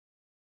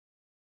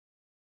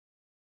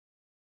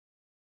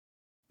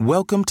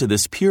Welcome to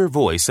this Pure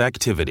Voice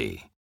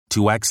activity.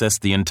 To access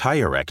the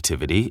entire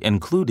activity,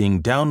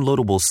 including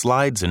downloadable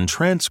slides and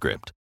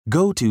transcript,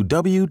 go to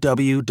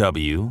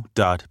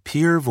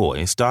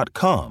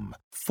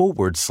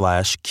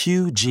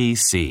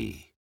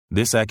www.purevoice.com/QGC.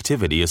 This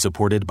activity is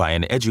supported by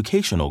an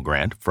educational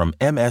grant from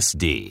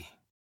MSD.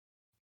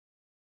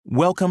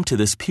 Welcome to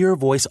this Pure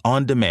Voice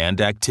on-demand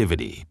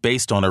activity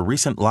based on a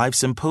recent live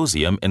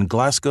symposium in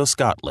Glasgow,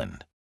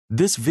 Scotland.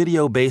 This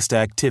video-based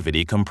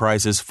activity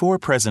comprises 4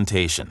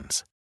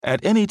 presentations. At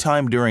any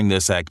time during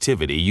this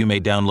activity, you may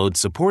download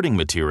supporting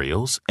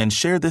materials and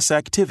share this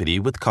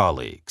activity with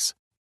colleagues.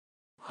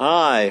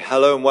 Hi,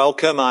 hello and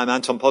welcome. I'm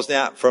Anton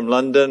Posniak from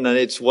London, and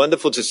it's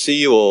wonderful to see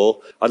you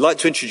all. I'd like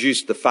to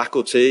introduce the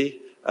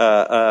faculty,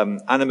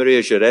 Anna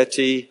Maria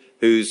Giretti,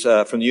 who's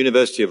from the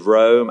University of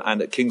Rome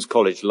and at King's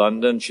College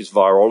London. She's a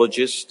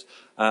virologist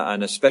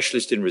and a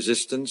specialist in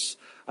resistance.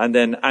 And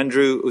then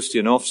Andrew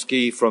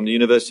Ustianovsky from the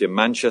University of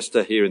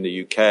Manchester here in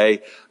the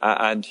UK,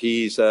 and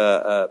he's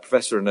a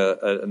professor and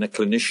a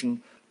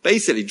clinician.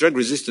 Basically, drug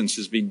resistance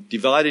has been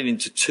divided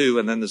into 2,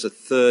 and then there's a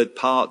third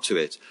part to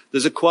it.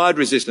 There's acquired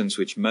resistance,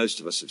 which most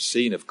of us have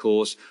seen, of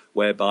course,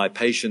 whereby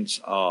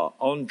patients are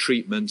on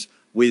treatment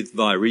with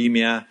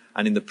viremia,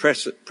 and in the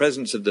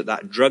presence of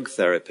that drug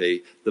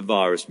therapy, the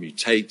virus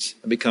mutates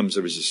and becomes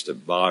a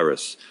resistant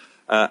virus.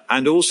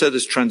 And also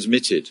there's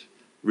transmitted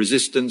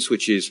resistance,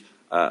 which is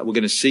we're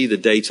going to see the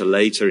data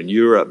later in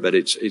Europe, but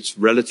it's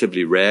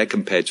relatively rare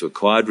compared to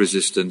acquired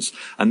resistance.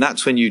 And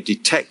that's when you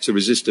detect a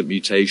resistant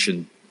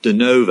mutation de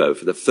novo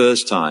for the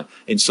first time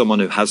in someone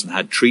who hasn't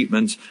had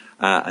treatment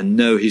and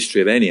no history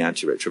of any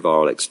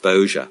antiretroviral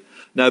exposure.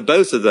 Now,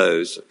 both of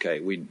those, okay,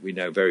 we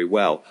know very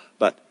well,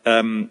 but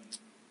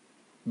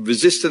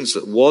resistance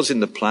that was in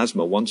the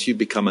plasma, once you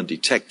become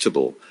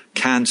undetectable,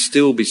 can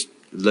still be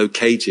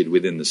located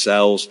within the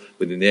cells,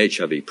 within the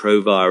HIV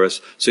provirus.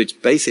 So it's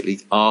basically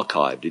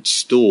archived, it's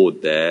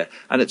stored there,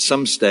 and at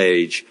some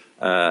stage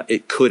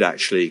it could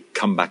actually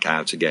come back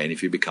out again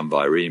if you become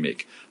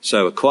viremic.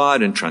 So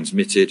acquired and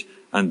transmitted,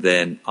 and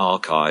then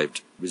archived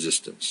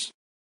resistance.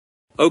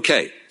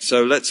 Okay,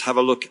 so let's have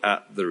a look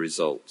at the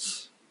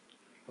results.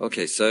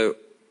 Okay, so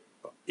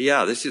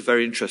yeah, this is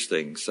very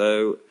interesting.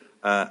 So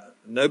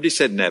nobody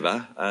said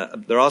never.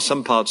 There are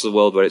some parts of the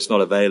world where it's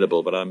not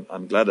available, but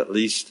I'm glad at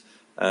least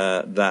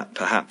that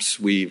perhaps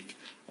it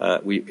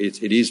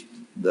is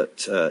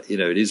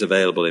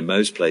available in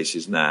most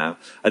places now.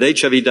 At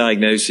HIV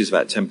diagnosis,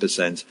 about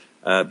 10%.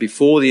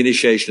 Before the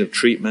initiation of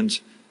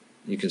treatment,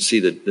 you can see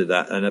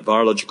that and at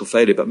virological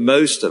failure, but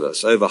most of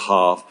us, over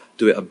half,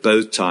 do it at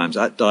both times,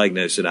 at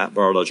diagnosis and at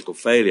virological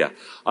failure.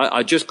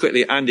 I just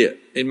quickly, Andy,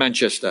 in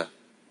Manchester.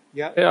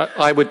 Yeah,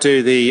 I would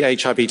do the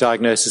HIV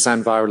diagnosis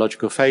and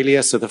virological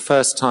failure. So the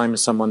first time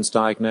someone's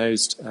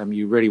diagnosed,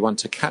 you really want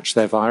to catch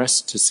their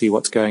virus to see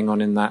what's going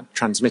on in that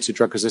transmitted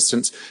drug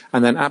resistance,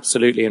 and then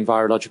absolutely in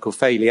virological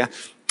failure.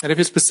 And if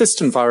it's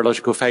persistent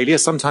virological failure,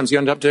 sometimes you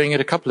end up doing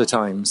it a couple of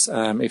times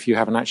if you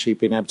haven't actually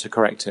been able to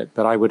correct it.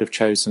 But I would have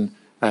chosen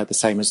the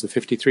same as the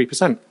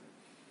 53%.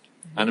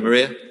 Anna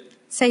Maria?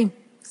 Same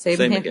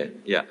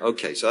again. Yeah,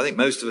 okay. So I think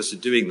most of us are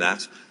doing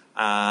that.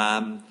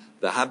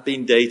 There have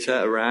been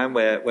data around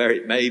where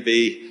it may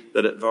be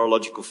that at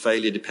virological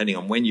failure, depending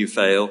on when you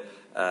fail,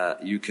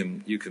 you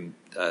can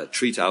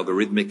treat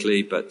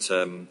algorithmically, but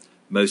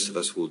most of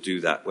us will do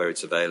that where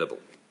it's available.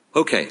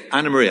 Okay,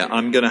 Anna Maria,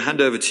 I'm going to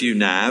hand over to you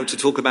now to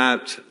talk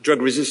about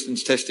drug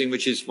resistance testing,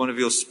 which is one of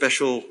your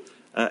special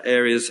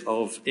areas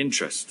of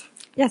interest.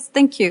 Yes,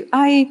 thank you.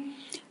 I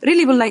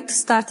really would like to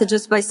start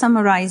just by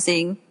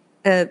summarizing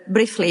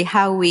briefly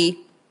how we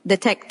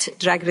detect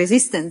drug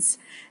resistance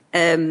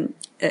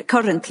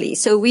currently.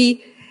 So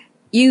we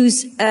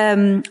use,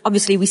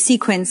 obviously we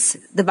sequence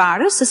the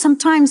virus. So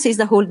sometimes it's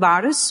the whole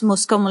virus.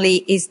 Most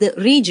commonly is the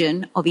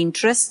region of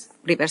interest,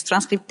 reverse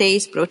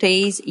transcriptase,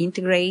 protease,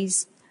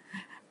 integrase.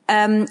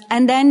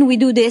 And then we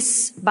do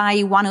this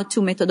by 1 or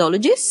 2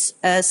 methodologies.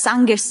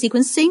 Sanger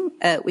sequencing,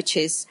 which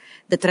is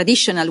the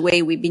traditional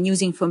way we've been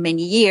using for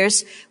many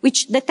years,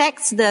 which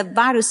detects the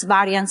virus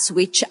variants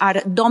which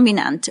are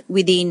dominant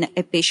within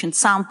a patient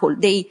sample.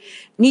 They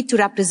need to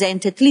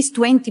represent at least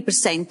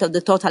 20% of the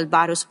total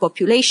virus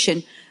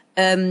population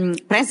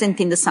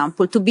present in the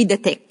sample to be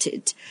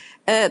detected.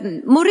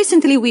 More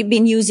recently, we've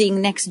been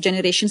using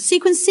next-generation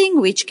sequencing,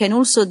 which can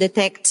also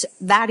detect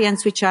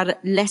variants which are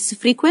less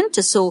frequent,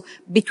 so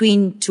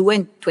between 2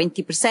 and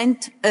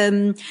 20%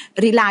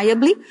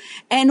 reliably,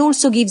 and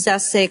also gives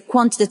us a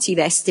quantitative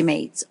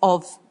estimate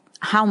of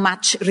how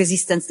much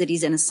resistance there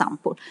is in a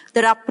sample.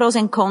 There are pros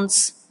and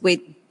cons with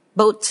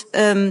both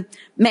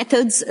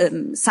methods.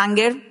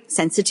 Sanger,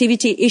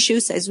 sensitivity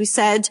issues, as we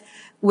said.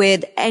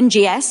 With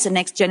NGS,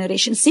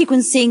 next-generation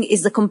sequencing,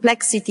 is the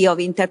complexity of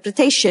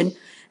interpretation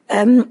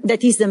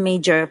that is the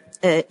major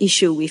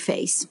issue we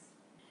face.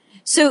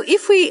 So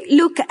if we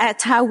look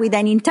at how we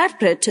then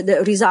interpret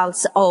the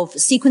results of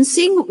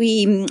sequencing,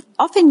 we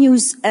often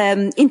use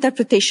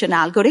interpretation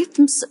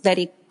algorithms.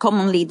 Very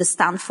commonly the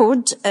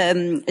Stanford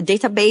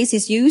database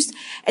is used,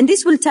 and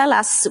this will tell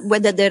us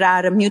whether there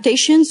are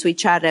mutations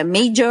which are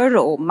major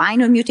or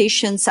minor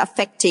mutations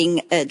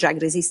affecting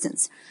drug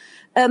resistance.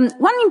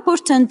 One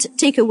important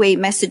takeaway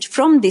message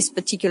from this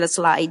particular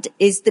slide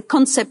is the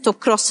concept of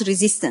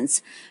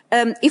cross-resistance.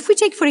 If we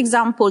take, for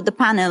example, the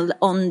panel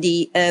on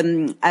the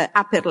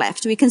upper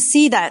left, we can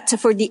see that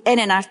for the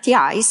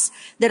NNRTIs,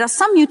 there are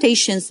some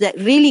mutations that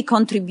really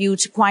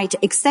contribute quite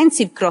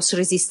extensive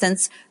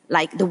cross-resistance,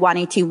 like the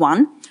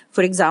 181,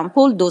 for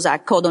example. Those are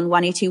codon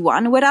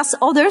 181, whereas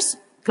others,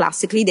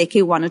 classically the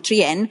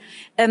K103N,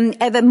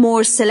 have a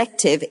more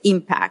selective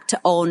impact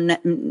on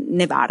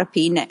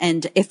nevarapine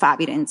and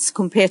efavirenz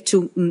compared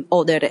to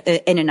other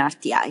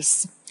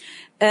NNRTIs.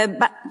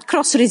 But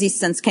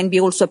cross-resistance can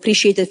be also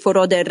appreciated for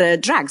other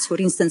drugs. For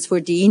instance,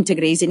 for the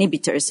integrase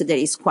inhibitors, there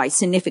is quite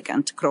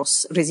significant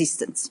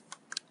cross-resistance.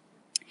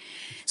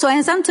 So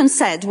as Anton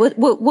said,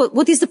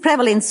 what is the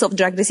prevalence of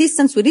drug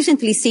resistance? We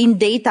recently seen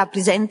data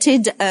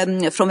presented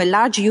from a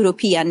large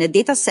European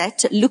data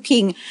set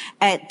looking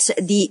at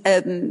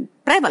the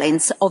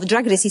prevalence of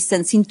drug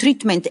resistance in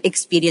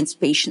treatment-experienced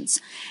patients.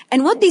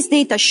 And what these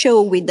data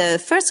show with the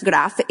first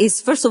graph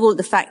is, first of all,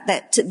 the fact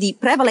that the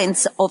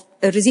prevalence of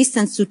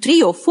resistance to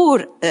 3 or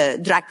 4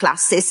 drug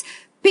classes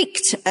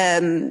peaked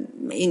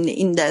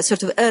in the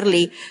sort of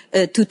early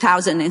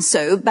 2000 and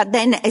so, but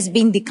then has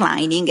been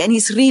declining and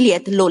is really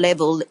at low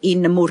level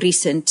in more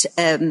recent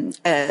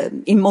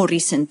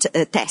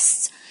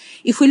tests.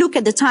 If we look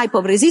at the type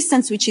of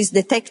resistance which is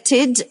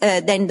detected,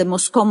 then the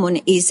most common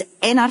is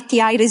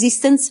NRTI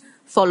resistance,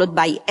 followed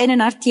by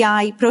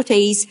NNRTI,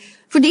 protease.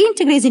 For the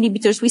integrase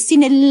inhibitors, we've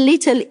seen a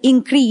little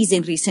increase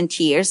in recent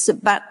years,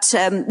 but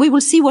we will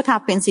see what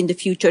happens in the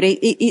future.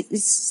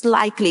 It's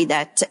likely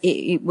that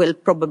it will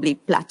probably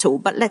plateau,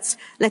 but let's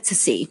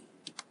see.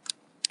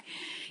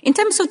 In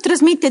terms of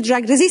transmitted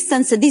drug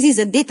resistance, this is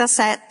a data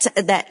set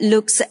that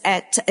looks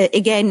at,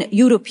 again,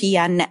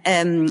 European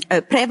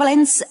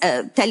prevalence,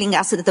 telling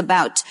us that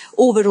about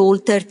overall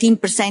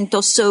 13%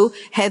 or so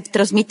have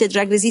transmitted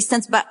drug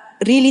resistance, but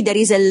really there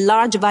is a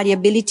large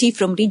variability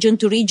from region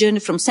to region,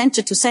 from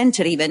center to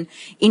center even,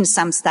 in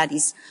some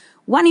studies.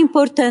 One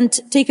important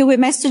takeaway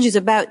message is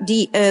about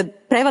the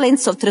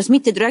prevalence of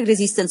transmitted drug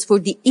resistance for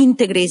the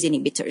integrase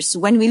inhibitors.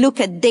 When we look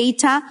at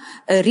data,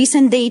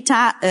 recent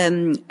data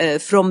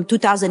from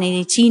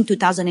 2018,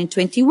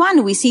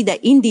 2021, we see that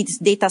in this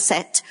data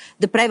set,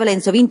 the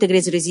prevalence of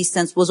integrase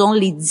resistance was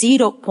only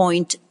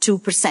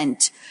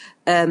 0.2%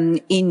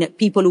 in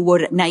people who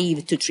were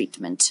naive to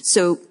treatment.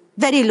 So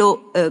very low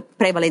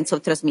prevalence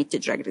of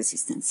transmitted drug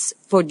resistance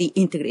for the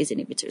integrase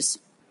inhibitors.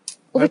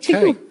 Over to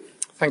you.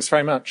 Thanks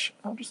very much.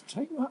 I'll just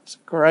take that.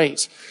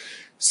 Great.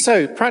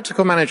 So,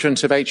 practical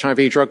management of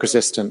HIV drug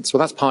resistance. Well,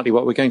 that's partly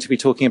what we're going to be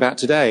talking about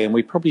today, and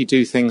we probably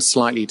do things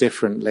slightly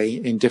differently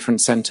in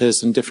different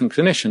centres and different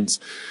clinicians.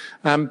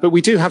 But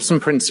we do have some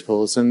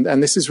principles, and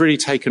this is really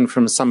taken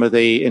from some of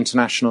the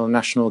international and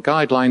national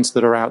guidelines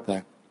that are out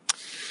there.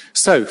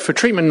 So, for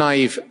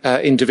treatment-naive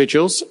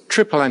individuals,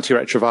 triple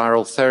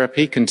antiretroviral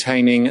therapy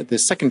containing the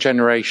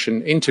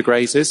second-generation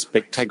integrases,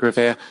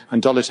 bictegravir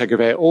and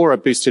dolutegravir, or a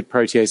boosted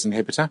protease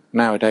inhibitor,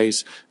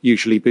 nowadays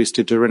usually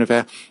boosted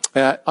darunavir,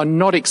 are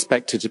not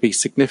expected to be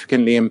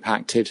significantly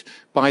impacted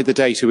by the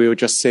data we were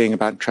just seeing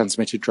about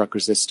transmitted drug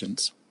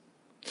resistance.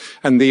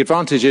 And the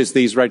advantage is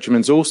these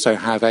regimens also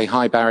have a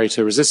high barrier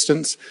to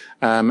resistance,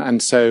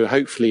 and so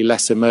hopefully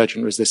less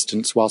emergent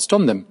resistance whilst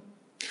on them.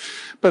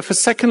 But for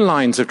second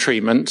lines of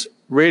treatment,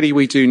 really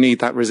we do need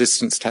that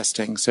resistance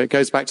testing. So it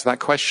goes back to that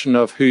question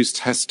of who's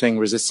testing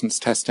resistance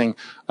testing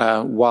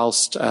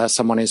whilst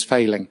someone is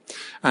failing.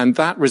 And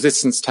that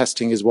resistance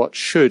testing is what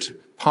should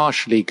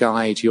partially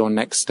guide your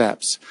next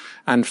steps.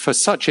 And for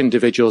such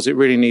individuals, it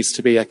really needs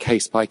to be a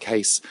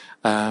case-by-case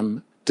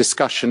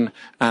discussion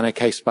and a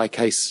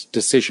case-by-case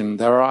decision.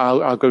 There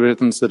are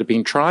algorithms that have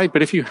been tried,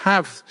 but if you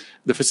have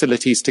the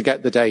facilities to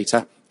get the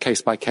data,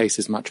 case-by-case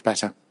is much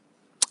better.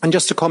 And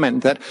just to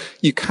comment that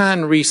you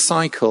can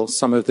recycle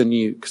some of the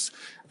nukes.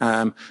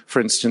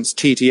 For instance,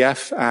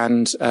 TDF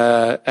and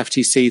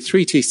FTC,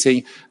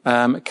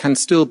 3TC can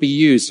still be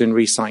used in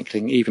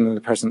recycling, even in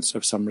the presence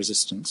of some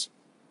resistance.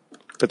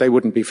 But they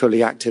wouldn't be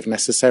fully active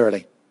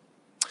necessarily.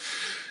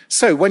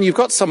 So when you've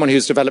got someone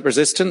who's developed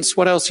resistance,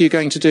 what else are you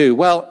going to do?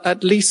 Well,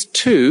 at least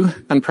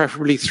 2 and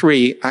preferably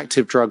 3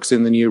 active drugs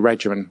in the new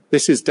regimen.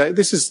 This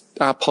is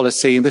our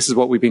policy, and this is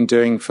what we've been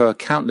doing for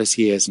countless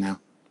years now.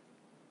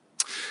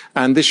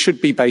 And this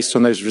should be based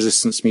on those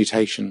resistance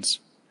mutations.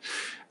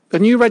 The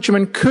new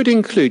regimen could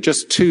include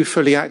just 2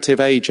 fully active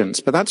agents,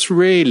 but that's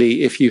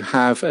really if you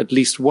have at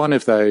least one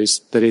of those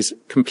that is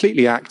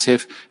completely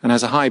active and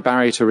has a high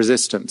barrier to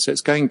resistance. So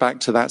it's going back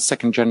to that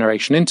second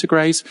generation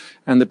integrase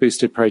and the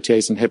boosted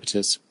protease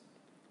inhibitors.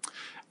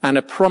 And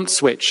a prompt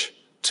switch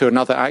to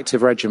another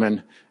active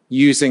regimen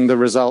using the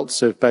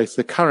results of both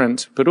the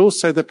current but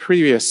also the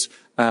previous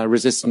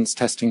resistance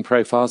testing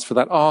profiles for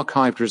that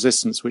archived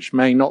resistance, which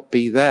may not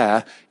be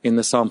there in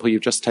the sample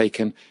you've just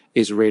taken,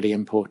 is really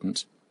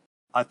important.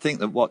 I think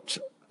that what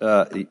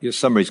your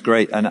summary is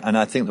great, and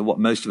I think that what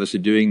most of us are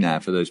doing now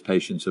for those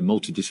patients are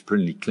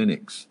multidisciplinary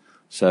clinics,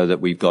 so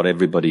that we've got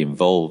everybody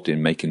involved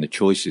in making the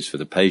choices for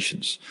the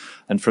patients.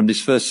 And from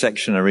this first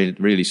section, I'm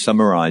really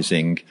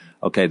summarizing,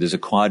 okay, there's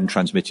acquired and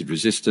transmitted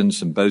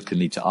resistance, and both can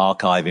lead to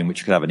archiving,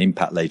 which could have an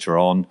impact later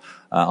on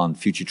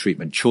future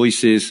treatment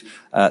choices.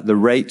 The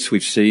rates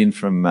we've seen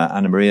from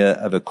Anna Maria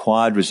of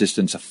acquired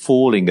resistance are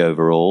falling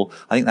overall.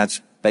 I think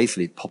that's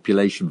basically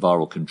population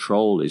viral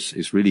control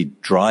is really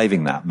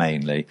driving that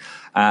mainly.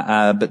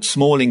 But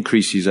small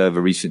increases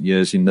over recent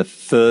years in the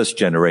first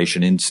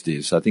generation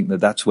INSTIs. I think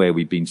that's where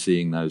we've been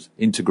seeing those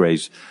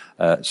integrase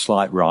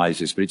slight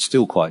rises, but it's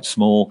still quite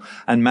small.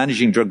 And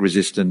managing drug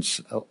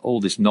resistance,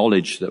 all this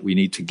knowledge that we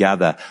need to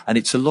gather. And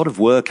it's a lot of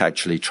work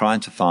actually trying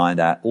to find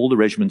out all the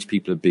regimens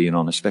people have been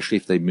on, especially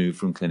if they move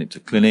from clinic to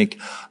clinic,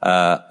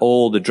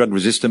 all the drug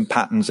resistant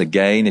patterns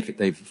again, if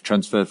they've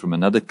transferred from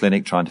another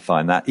clinic, trying to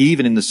find that,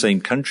 even in the same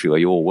country where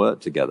you all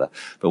work together.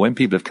 But when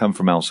people have come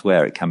from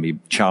elsewhere, it can be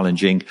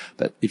challenging.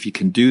 But if you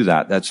can do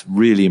that, that's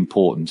really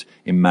important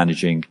in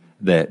managing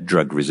their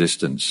drug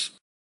resistance.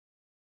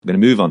 I'm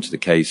going to move on to the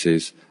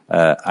cases,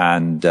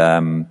 and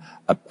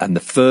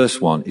the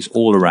first one is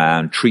all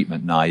around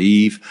treatment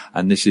naive,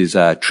 and this is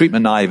a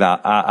treatment naive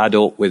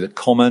adult with a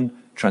common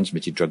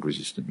transmitted drug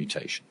resistant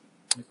mutation.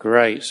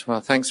 Great.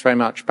 Well, thanks very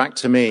much. Back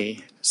to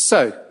me.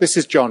 So, this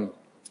is John.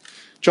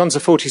 John's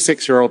a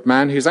 46-year-old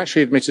man who's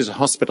actually admitted to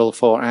hospital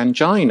for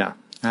angina.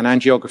 An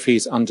angiography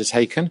is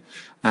undertaken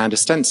and a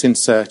stent's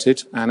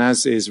inserted, and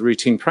as is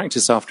routine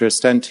practice after a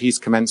stent, he's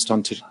commenced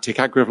on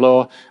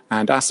ticagrelor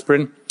and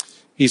aspirin.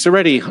 He's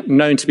already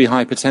known to be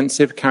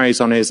hypertensive, carries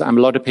on his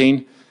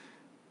amlodipine,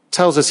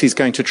 tells us he's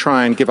going to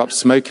try and give up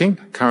smoking,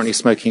 currently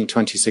smoking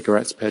 20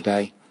 cigarettes per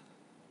day.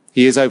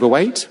 He is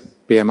overweight,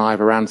 BMI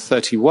of around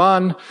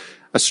 31,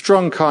 a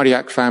strong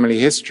cardiac family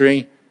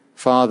history,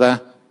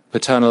 father,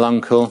 paternal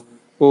uncle,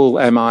 all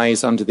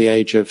MIs under the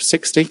age of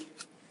 60.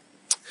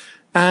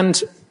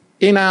 And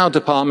in our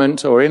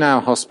department or in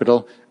our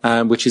hospital,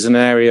 which is an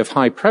area of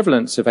high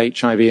prevalence of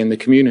HIV in the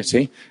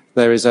community,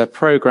 there is a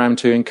program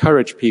to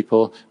encourage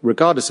people,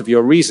 regardless of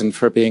your reason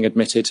for being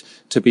admitted,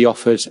 to be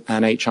offered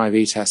an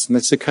HIV test. And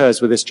this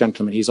occurs with this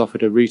gentleman. He's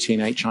offered a routine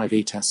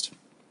HIV test.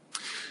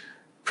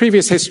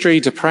 Previous history,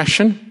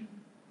 depression.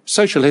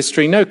 Social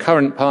history, no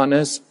current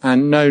partners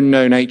and no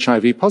known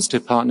HIV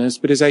positive partners,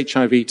 but his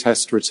HIV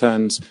test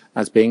returns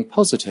as being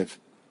positive.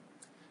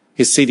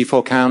 His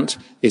CD4 count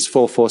is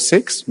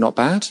 446, not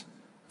bad.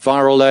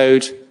 Viral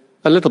load,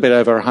 a little bit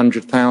over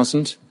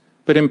 100,000.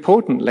 But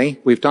importantly,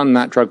 we've done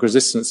that drug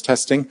resistance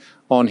testing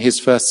on his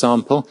first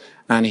sample,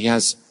 and he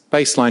has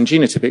baseline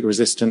genotypic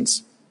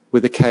resistance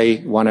with a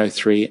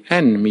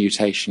K103N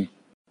mutation.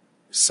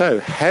 So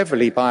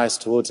heavily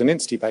biased towards an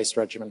INSTI-based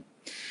regimen.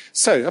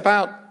 So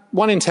about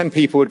 1 in 10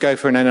 people would go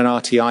for an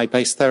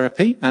NNRTI-based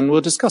therapy, and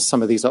we'll discuss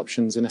some of these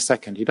options in a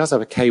second. He does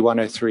have a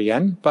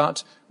K103N,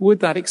 but would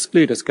that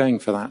exclude us going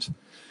for that?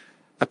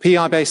 A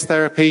PI-based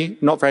therapy,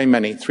 not very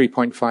many,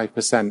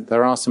 3.5%.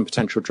 There are some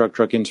potential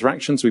drug-drug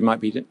interactions we might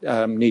be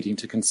needing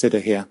to consider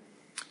here.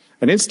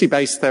 An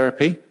INSTI-based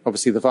therapy,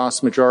 obviously the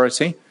vast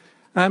majority.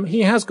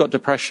 He has got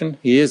depression.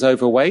 He is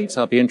overweight.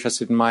 I'll be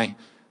interested in my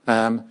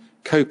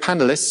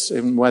co-panelists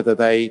in whether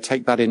they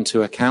take that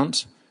into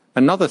account.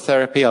 Another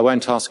therapy, I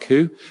won't ask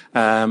who,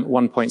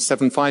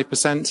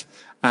 1.75%.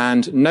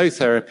 And no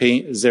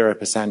therapy,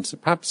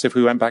 0%. Perhaps if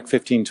we went back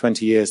 15,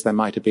 20 years, there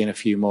might have been a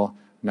few more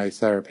no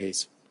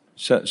therapies.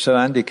 So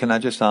Andy, can I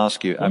just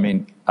ask you, I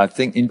mean, I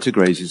think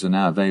integrases are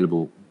now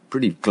available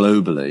pretty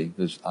globally.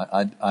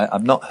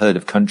 I've not heard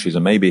of countries,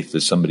 or maybe if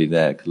there's somebody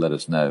there could let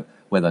us know,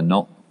 where they're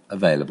not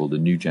available, the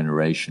new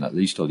generation, at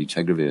least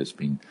dolutegravir has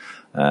been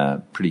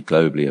pretty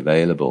globally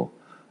available.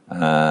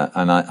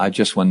 And I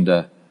just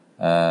wonder,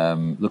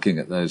 looking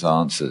at those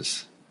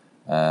answers,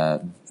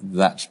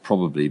 that's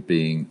probably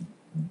being,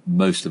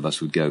 most of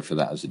us would go for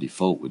that as a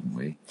default, wouldn't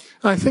we?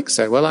 I think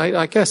so. Well,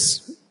 I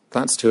guess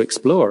that's to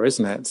explore,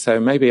 isn't it? So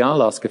maybe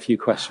I'll ask a few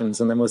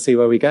questions and then we'll see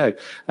where we go.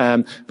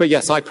 But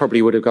yes, I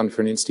probably would have gone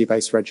for an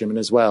INSTI-based regimen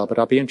as well, but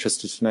I'll be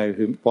interested to know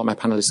what my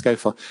panelists go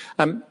for.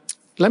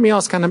 Let me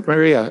ask Anna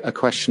Maria a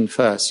question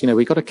first. You know,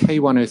 we got a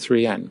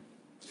K103N,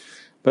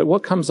 but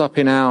what comes up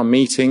in our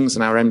meetings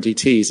and our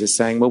MDTs is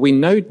saying, well, we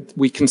know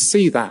we can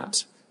see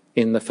that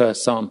in the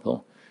first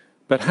sample,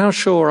 but how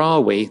sure are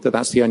we that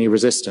that's the only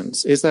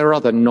resistance? Is there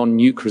other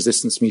non-nuke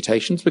resistance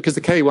mutations? Because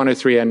the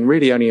K103N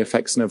really only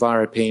affects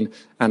nevirapine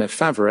and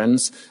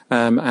efavirenz,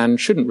 and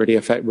shouldn't really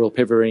affect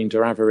rilpivirine,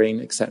 doravirine,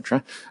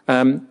 etc.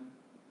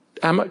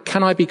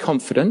 Can I be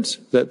confident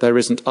that there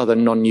isn't other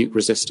non-nuke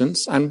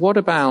resistance? And what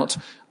about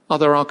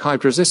other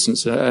archived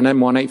resistance, an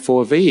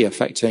M184V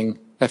affecting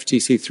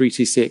FTC,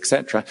 3TC,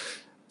 etc.?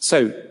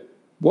 So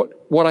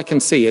what I can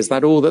see, is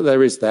that all that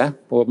there is there,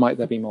 or might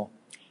there be more?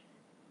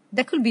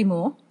 There could be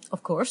more.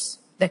 Of course,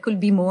 there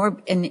could be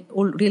more, and it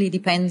all really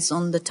depends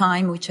on the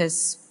time which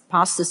has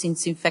passed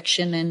since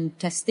infection and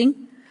testing.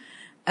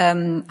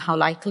 how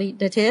likely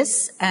that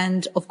is.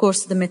 And of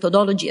course, the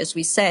methodology, as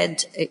we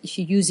said, if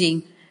you're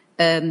using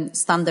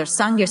standard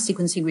Sanger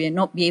sequencing, we will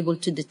not be able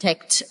to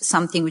detect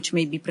something which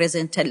may be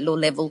present at low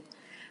level.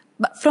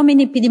 But from an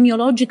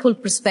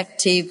epidemiological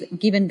perspective,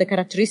 given the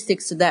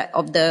characteristics of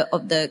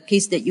the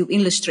case that you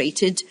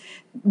illustrated,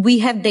 we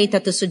have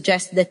data to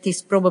suggest that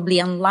it's probably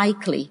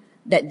unlikely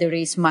that there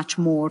is much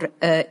more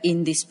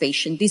in this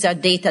patient. These are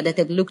data that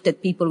have looked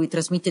at people with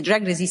transmitted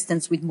drug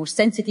resistance with more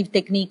sensitive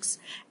techniques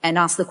and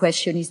asked the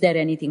question, is there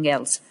anything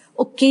else?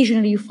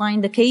 Occasionally you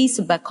find the case,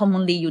 but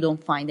commonly you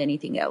don't find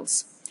anything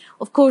else.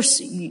 Of course,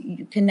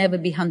 you can never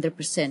be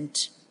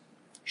 100%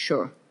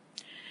 sure.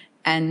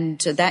 And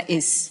that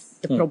is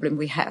the problem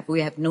we have.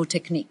 We have no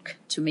technique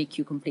to make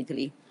you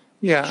completely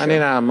sure. And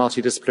in our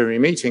multidisciplinary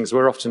meetings,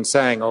 we're often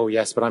saying, oh,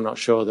 yes, but I'm not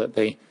sure that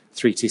the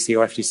 3TC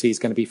or FTC is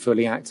going to be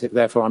fully active.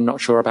 Therefore, I'm not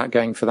sure about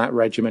going for that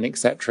regimen,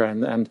 etc.,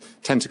 and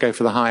tend to go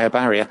for the higher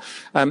barrier.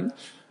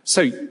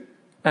 So,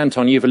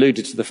 Anton, you've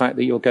alluded to the fact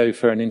that you'll go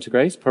for an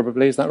integrase,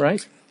 probably. Is that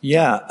right?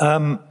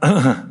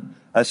 Yeah.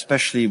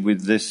 Especially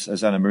with this,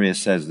 as Anna Maria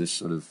says, this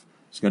sort of,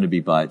 it's going to be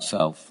by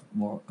itself.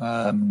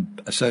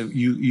 So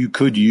you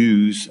could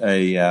use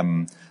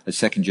a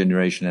second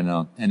generation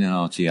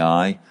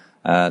NNRTI,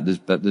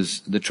 but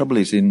the trouble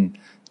is in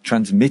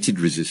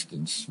transmitted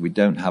resistance, we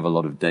don't have a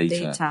lot of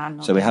data.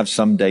 So we have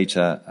some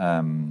data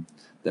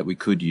that we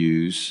could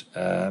use,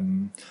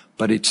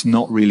 but it's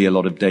not really a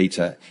lot of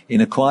data.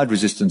 In acquired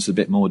resistance, a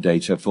bit more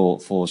data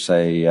for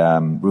say,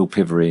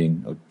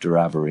 rilpivirine or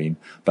doravirine,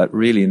 but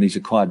really in these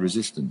acquired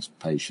resistance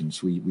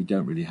patients, we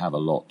don't really have a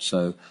lot.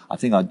 So I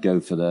think I'd go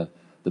for the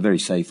very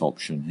safe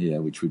option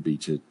here, which would be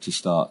to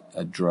start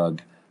a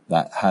drug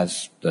that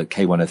has, the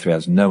K103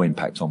 has no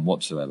impact on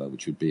whatsoever,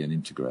 which would be an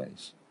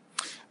integrase.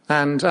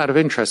 And out of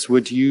interest,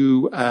 would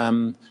you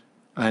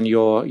and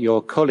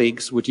your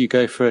colleagues, would you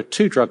go for a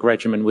 2-drug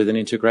regimen with an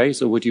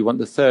integrase, or would you want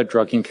the third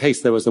drug in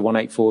case there was the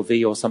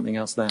 184V or something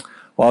else there?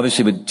 Well,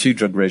 obviously with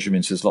 2-drug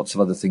regimens, there's lots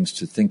of other things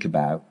to think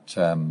about.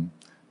 The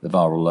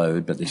viral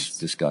load, but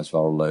this guy's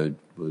viral load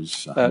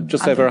was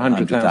just over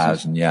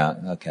 100,000. Yeah,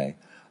 okay.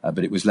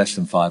 But it was less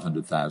than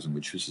 500,000,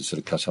 which was the sort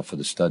of cut-off for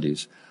the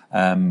studies.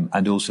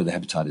 And also the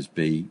hepatitis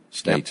B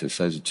status.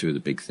 Yep. Those are two of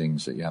the big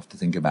things that you have to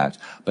think about.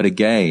 But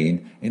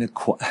again,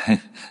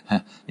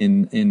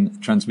 in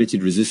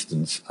transmitted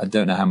resistance, I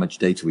don't know how much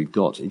data we've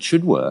got. It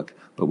should work,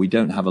 but we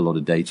don't have a lot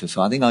of data.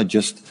 So I think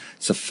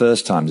it's the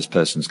first time this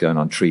person's going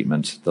on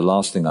treatment. The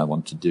last thing I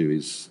want to do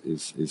is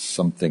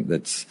something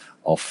that's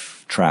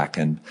off track,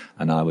 and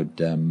I would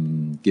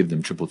give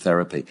them triple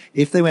therapy.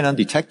 If they went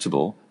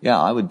undetectable,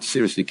 I would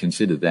seriously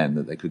consider then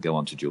that they could go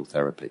on to dual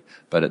therapy.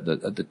 But at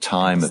the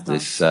time of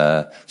this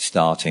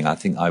starting, I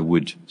think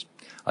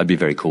I'd be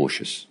very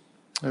cautious.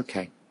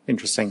 Okay.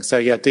 Interesting.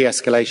 So,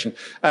 de-escalation.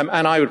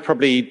 And I would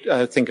probably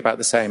think about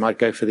the same. I'd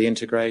go for the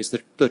integrase.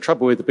 The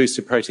trouble with the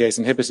boosted protease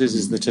inhibitors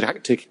is the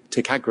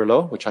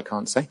ticagrelor, which I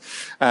can't say,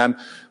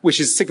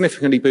 which is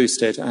significantly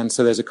boosted. And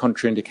so there's a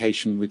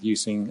contraindication with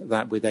using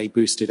that with a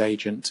boosted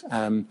agent.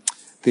 The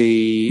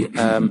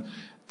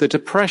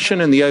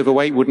depression and the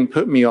overweight wouldn't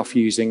put me off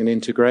using an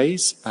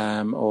integrase,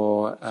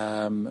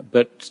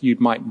 but you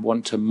might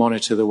want to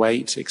monitor the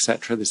weight,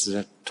 etc. This is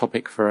a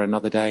topic for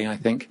another day, I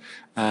think.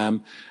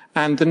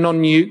 And the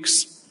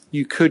non-nukes,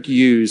 you could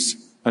use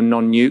a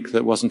non-nuke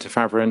that wasn't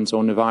efavirenz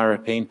or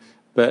nevirapine,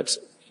 but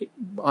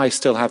I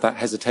still have that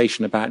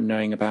hesitation about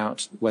knowing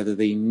about whether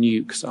the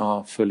nukes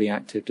are fully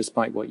active,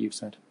 despite what you've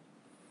said.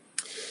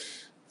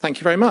 Thank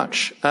you very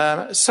much.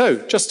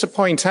 So just to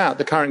point out,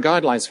 the current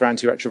guidelines for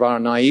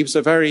antiretroviral naives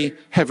are very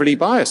heavily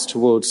biased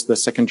towards the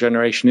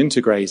second-generation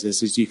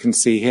integrases, as you can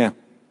see here.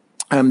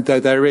 Though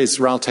there is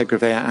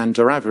raltegravir and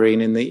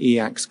doravirine in the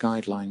EACTS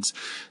guidelines.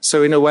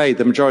 So in a way,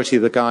 the majority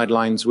of the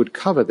guidelines would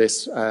cover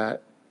this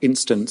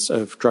instance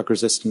of drug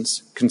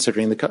resistance,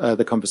 considering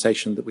the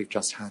conversation that we've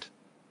just had.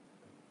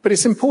 But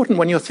it's important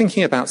when you're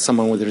thinking about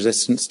someone with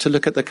resistance to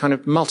look at the kind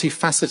of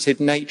multifaceted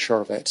nature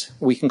of it.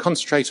 We can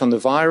concentrate on the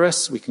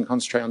virus, we can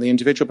concentrate on the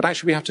individual, but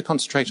actually we have to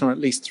concentrate on at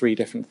least 3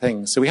 different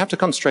things. So we have to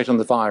concentrate on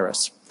the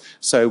virus.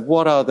 So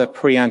what are the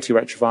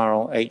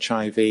pre-antiretroviral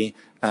HIV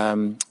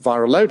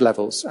viral load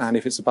levels? And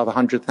if it's above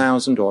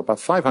 100,000 or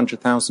above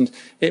 500,000,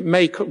 it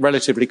may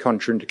relatively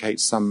contraindicate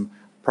some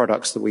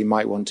products that we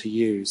might want to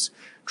use.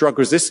 Drug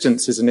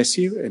resistance is an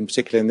issue, in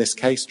particular in this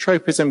case.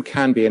 Tropism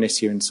can be an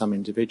issue in some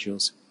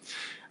individuals.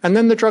 And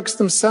then the drugs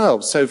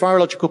themselves, so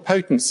virological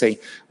potency.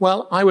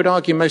 Well, I would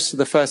argue most of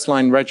the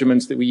first-line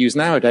regimens that we use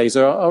nowadays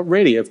are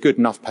really of good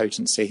enough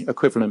potency,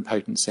 equivalent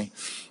potency.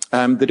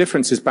 The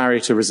difference is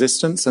barrier to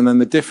resistance, and then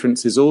the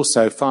difference is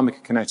also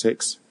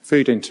pharmacokinetics,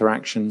 food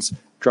interactions,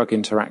 drug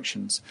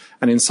interactions,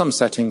 and in some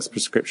settings,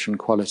 prescription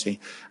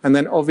quality. And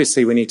then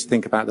obviously we need to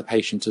think about the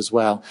patient as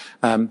well.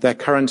 Their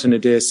current and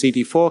nadir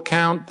CD4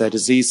 count, their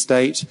disease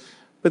state,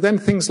 but then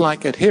things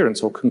like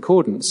adherence or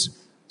concordance,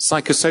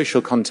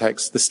 psychosocial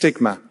context, the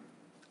stigma,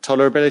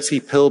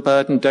 tolerability, pill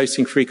burden,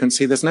 dosing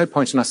frequency. There's no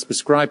point in us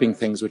prescribing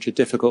things which are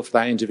difficult for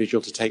that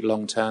individual to take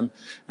long term.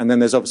 And then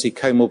there's obviously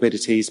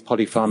comorbidities,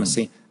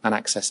 polypharmacy, and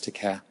access to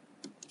care.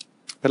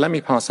 But let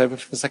me pass over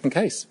for the second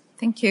case.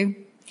 Thank you.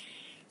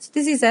 So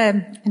this is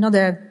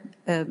another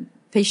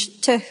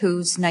patient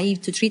who's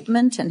naive to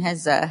treatment and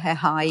has a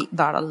high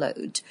viral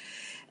load.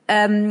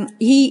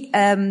 He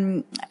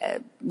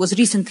was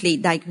recently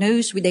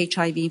diagnosed with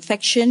HIV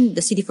infection.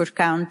 The CD4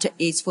 count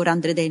is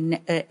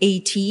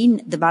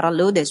 418. The viral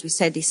load, as we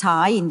said, is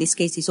high. In this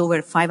case, is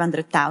over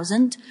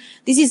 500,000.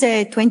 This is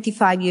a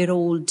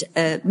 25-year-old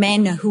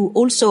man who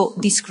also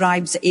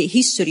describes a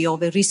history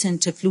of a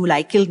recent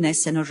flu-like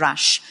illness and a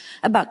rash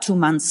about 2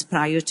 months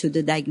prior to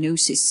the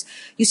diagnosis.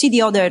 You see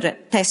the other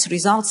test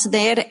results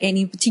there, and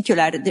in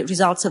particular, the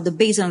results of the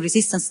baseline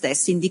resistance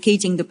test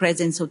indicating the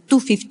presence of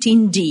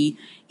 215D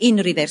in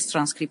reverse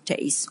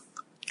transcriptase.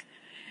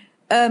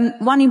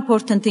 One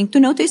important thing to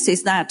notice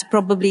is that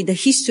probably the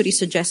history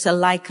suggests a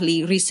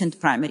likely recent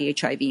primary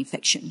HIV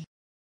infection.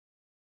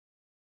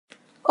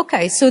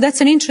 Okay, so that's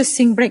an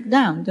interesting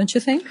breakdown, don't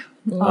you think?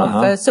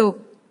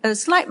 So a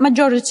slight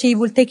majority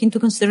will take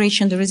into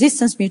consideration the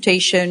resistance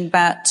mutation,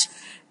 but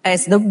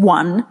as the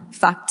one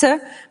factor,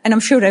 and I'm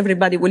sure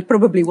everybody will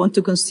probably want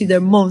to consider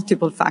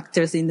multiple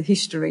factors in the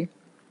history.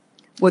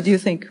 What do you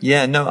think?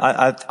 Yeah, no,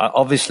 I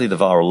obviously the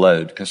viral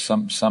load, because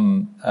some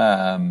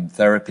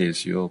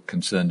therapies you're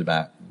concerned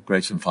about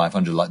greater than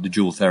 500, like the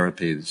dual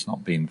therapy that's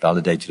not been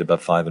validated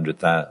above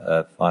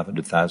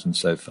 500,000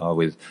 so far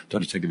with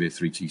dolutegravir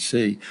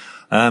 3TC.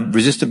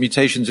 Resistant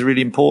mutations are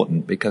really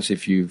important, because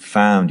if you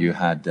found you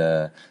had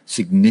a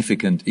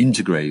significant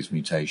integrase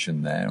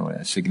mutation there, or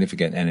a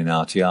significant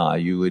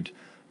NNRTI, you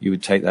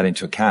would take that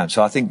into account.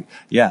 So I think,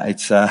 yeah,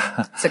 it's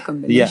a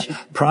combination.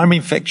 Yeah, primary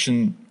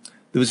infection.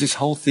 There was this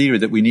whole theory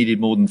that we needed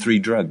more than 3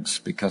 drugs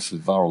because of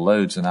viral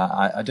loads, and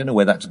I don't know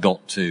where that's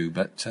got to,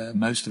 but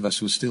most of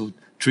us will still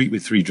treat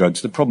with 3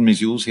 drugs. The problem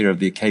is you always hear of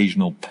the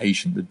occasional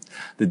patient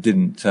that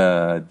didn't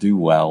do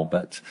well,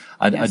 but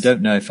I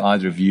don't know if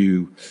either of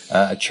you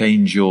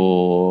change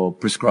your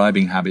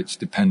prescribing habits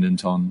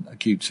dependent on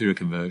acute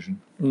seroconversion.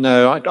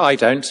 No, I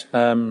don't.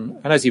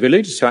 And as you've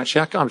alluded to,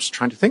 actually, I was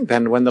trying to think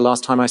then when the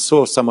last time I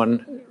saw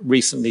someone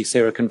recently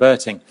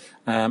seroconverting.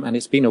 And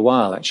it's been a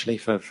while, actually,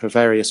 for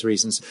various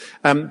reasons.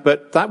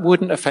 But that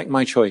wouldn't affect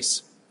my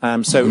choice.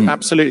 So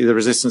absolutely the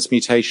resistance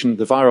mutation,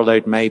 the viral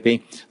load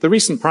maybe. The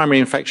recent primary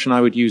infection, I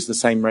would use the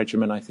same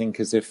regimen, I think,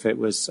 as if it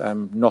was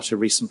not a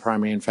recent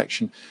primary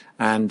infection.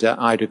 And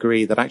I'd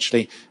agree that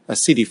actually a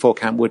CD4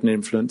 count wouldn't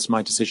influence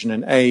my decision,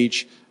 and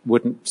age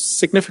wouldn't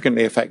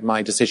significantly affect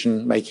my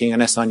decision making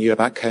unless I knew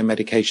about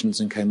co-medications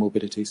and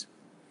comorbidities.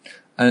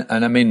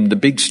 And I mean, the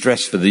big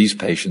stress for these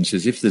patients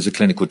is if there's a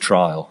clinical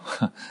trial,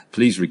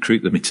 please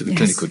recruit them into the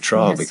clinical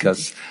trial,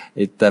 because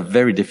they're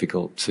very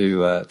difficult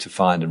to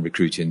find and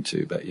recruit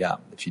into. But yeah,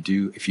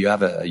 if you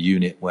have a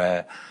unit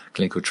where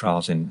clinical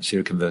trials in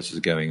seroconverters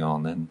are going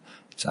on, then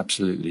it's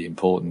absolutely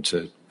important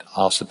to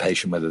ask the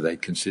patient whether they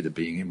consider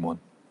being in one.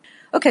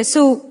 Okay,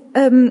 so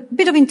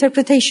bit of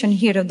interpretation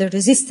here of the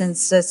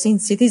resistance,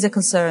 since it is a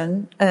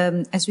concern.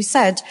 As we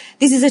said,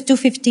 this is a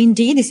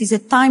 215D. This is a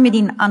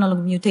thymidine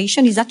analog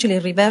mutation. It's actually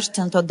a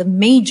revertant of the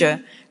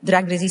major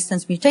drug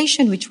resistance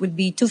mutation, which would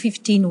be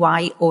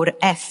 215Y or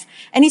F.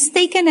 And it's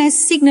taken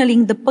as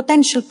signaling the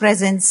potential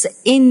presence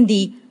in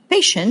the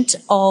patient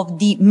of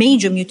the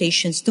major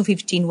mutations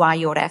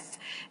 215Y or F,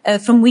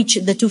 from which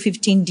the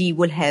 215D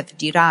will have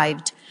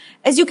derived.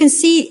 As you can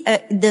see,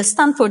 the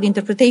Stanford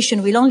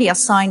interpretation will only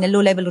assign a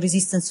low-level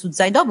resistance to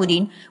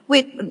zidovudine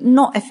with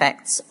no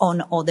effects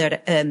on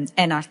other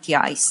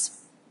NRTIs.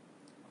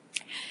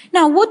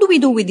 Now, what do we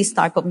do with this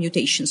type of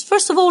mutations?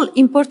 First of all,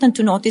 important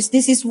to notice,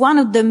 this is one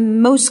of the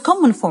most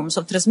common forms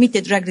of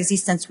transmitted drug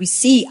resistance we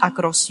see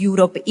across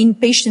Europe in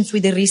patients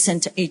with a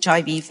recent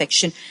HIV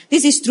infection.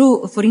 This is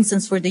true, for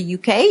instance, for the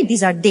UK.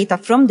 These are data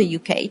from the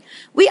UK.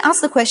 We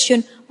ask the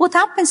question, what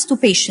happens to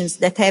patients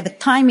that have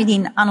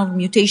thymidine analog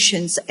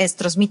mutations as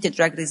transmitted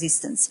drug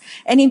resistance?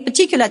 And in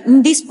particular,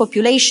 in this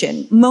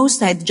population, most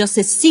had just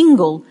a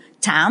single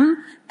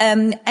TAM,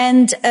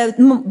 and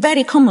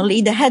very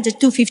commonly they had a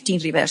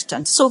 215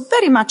 revertant. So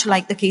very much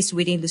like the case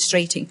we're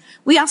illustrating.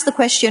 We ask the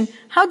question,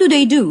 how do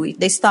they do if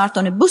they start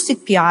on a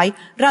boosted PI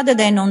rather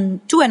than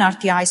on 2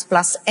 NRTIs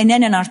plus an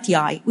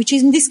NNRTI, which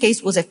in this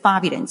case was a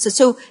efavirenz.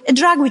 So a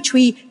drug which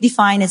we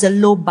define as a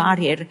low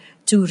barrier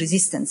to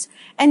resistance.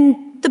 And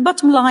the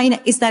bottom line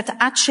is that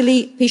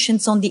actually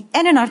patients on the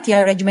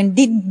NNRTI regimen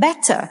did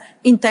better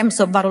in terms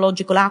of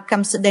virological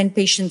outcomes than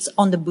patients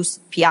on the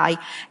boosted PI.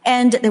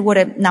 And there were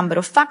a number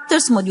of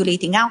factors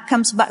modulating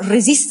outcomes, but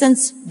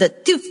resistance, the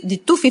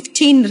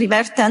 215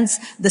 revertants,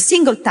 the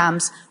single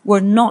TAMs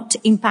were not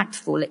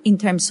impactful in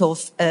terms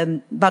of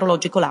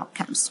virological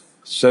outcomes.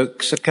 So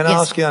can I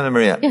ask you, Anna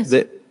Maria,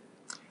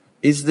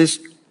 is this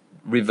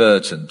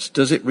revertant?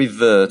 Does it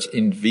revert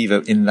in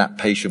vivo in that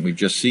patient we've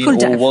just seen,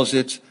 or was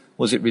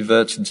it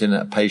revertant in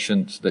a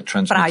patient that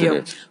transmitted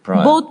it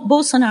prior?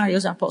 Both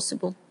scenarios are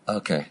possible.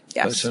 Okay.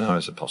 Yes. Both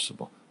scenarios are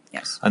possible.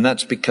 Yes. And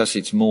that's because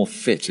it's more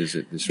fit, is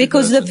it? This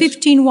because revertant?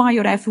 The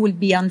 15Y or F will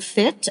be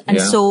unfit, and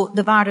so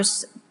the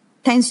virus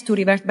tends to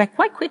revert back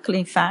quite quickly.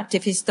 In fact,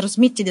 if it's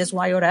transmitted as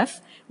Y or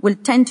F, will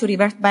tend to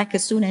revert back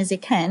as soon as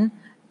it can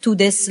to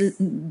this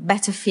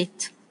better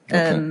fit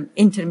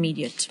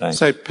intermediate. Thanks.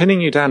 So pinning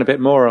you down a bit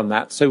more on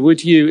that. So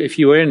would you, if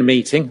you were in a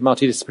meeting,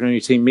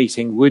 multidisciplinary team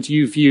meeting, would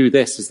you view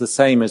this as the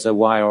same as a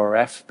Y or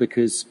F?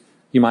 Because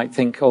you might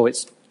think, oh,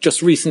 it's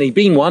just recently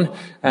been one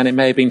and it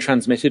may have been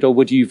transmitted, or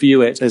would you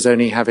view it as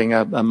only having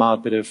a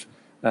mild bit of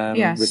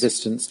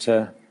resistance to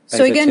AZT?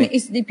 So again,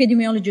 it's the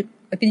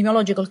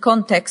epidemiological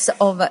context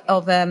of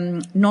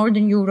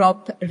Northern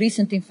Europe,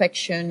 recent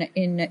infection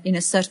in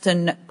a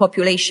certain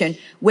population,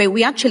 where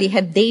we actually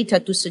have data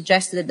to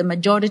suggest that the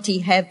majority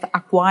have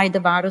acquired the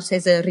virus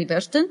as a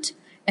revertant,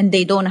 and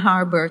they don't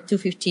harbor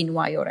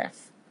 215Y or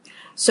F.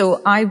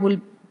 So I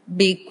will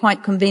be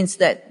quite convinced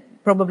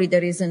that probably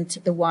there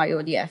isn't the Y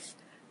or the F.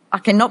 I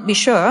cannot be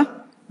sure,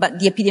 but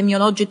the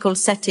epidemiological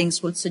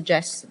settings would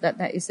suggest that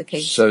that is the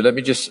case. So let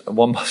me just,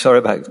 sorry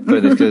about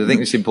this, because I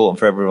think it's important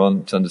for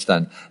everyone to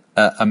understand.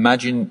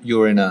 Imagine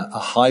you're in a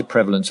high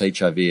prevalence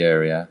HIV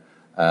area,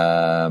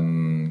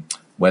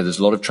 where there's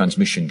a lot of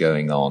transmission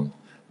going on.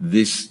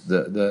 The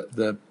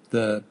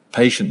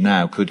patient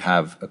now could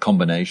have a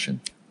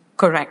combination.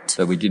 Correct.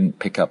 So we didn't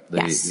pick up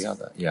the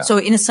other. Yeah. So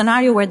in a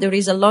scenario where there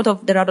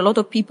are a lot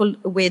of people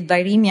with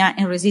viremia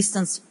and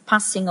resistance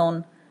passing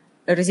on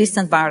a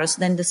resistant virus,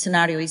 then the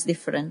scenario is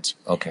different.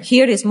 Okay.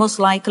 Here is most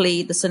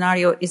likely the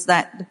scenario is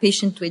that the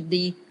patient with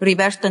the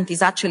revertant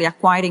is actually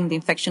acquiring the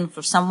infection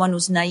for someone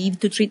who's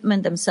naive to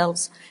treatment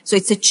themselves. So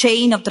it's a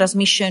chain of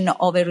transmission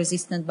of a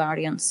resistant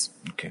variants.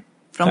 Okay.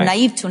 From Thanks.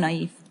 naive to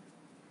naive.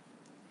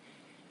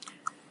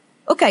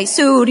 Okay,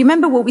 so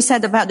remember what we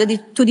said about the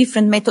two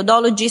different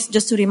methodologies.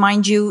 Just to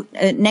remind you,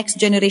 next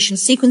generation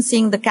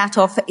sequencing, the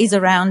cutoff is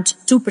around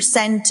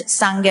 2%,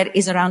 Sanger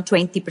is around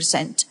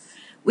 20%.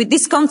 With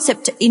this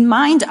concept in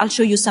mind, I'll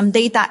show you some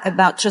data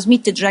about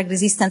transmitted drug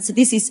resistance.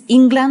 This is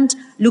England,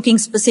 looking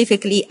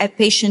specifically at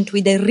patients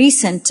with a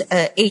recent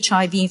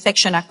HIV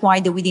infection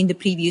acquired within the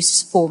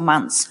previous 4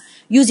 months,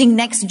 using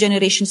next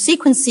generation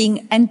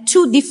sequencing and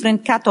two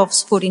different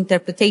cutoffs for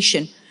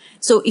interpretation.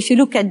 So if you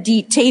look at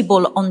the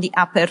table on the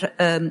upper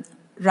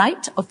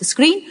right of the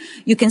screen,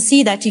 you can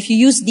see that if you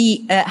use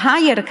the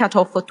higher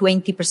cutoff for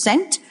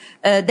 20%,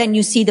 then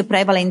you see the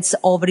prevalence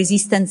of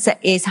resistance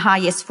is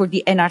highest for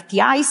the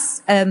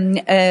NRTIs,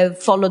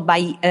 followed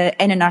by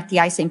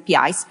NNRTIs and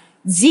PIs.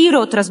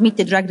 Zero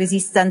transmitted drug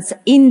resistance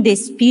in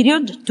this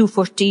period,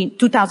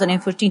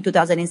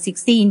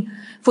 2014-2016,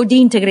 for the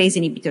integrase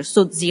inhibitors,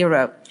 so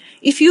zero.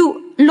 If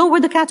you lower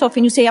the cutoff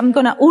and you say, I'm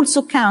going to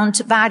also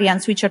count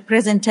variants which are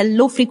present at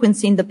low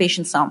frequency in the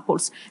patient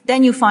samples,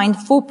 then you find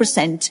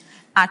 4%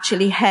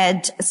 actually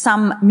had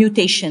some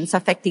mutations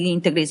affecting the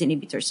integrase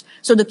inhibitors.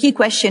 So the key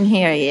question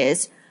here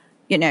is,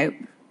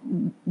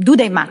 do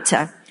they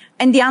matter?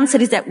 And the answer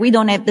is that we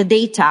don't have the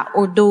data,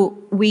 although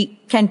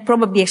we can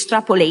probably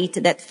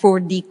extrapolate that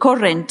for the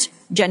current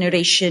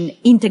generation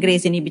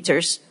integrase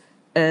inhibitors,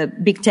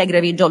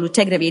 bictegravir,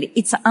 dolutegravir,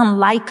 it's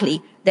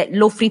unlikely that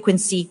low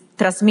frequency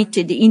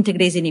transmitted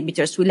integrase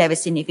inhibitors will have a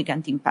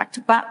significant impact.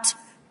 But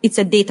it's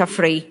a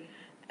data-free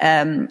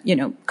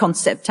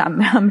concept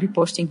I'm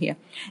reporting here.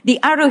 The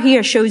arrow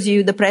here shows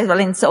you the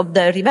prevalence of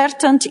the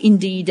revertant,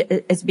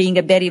 indeed, as being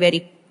a very,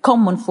 very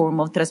common form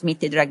of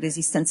transmitted drug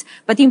resistance.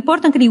 But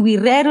importantly, we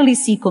rarely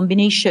see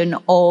combination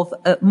of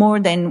more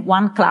than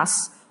one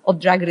class of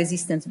drug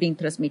resistance being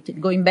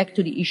transmitted, going back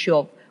to the issue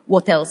of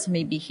what else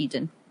may be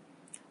hidden,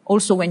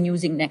 also when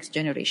using next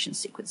generation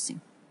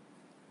sequencing.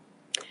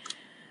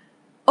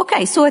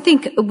 Okay, so I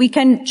think we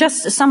can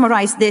just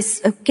summarize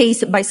this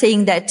case by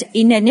saying that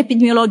in an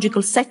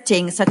epidemiological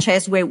setting, such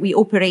as where we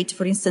operate,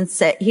 for instance,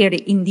 here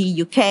in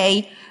the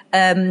UK,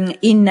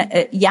 in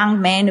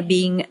young men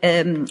being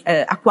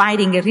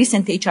acquiring a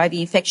recent HIV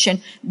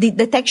infection, the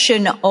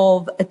detection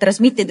of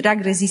transmitted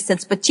drug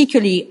resistance,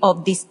 particularly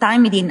of these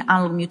thymidine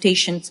allele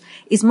mutations,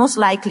 is most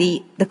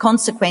likely the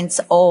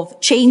consequence of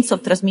chains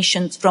of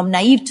transmissions from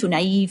naive to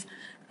naive,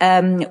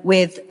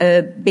 with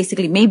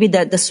basically maybe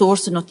the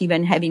source not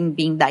even having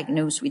been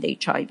diagnosed with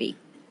HIV.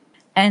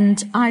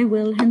 And I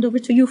will hand over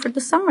to you for the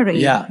summary.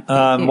 Yeah,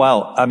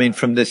 well, I mean,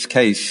 from this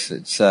case,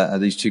 it's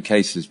these two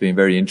cases being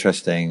very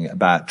interesting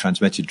about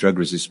transmitted drug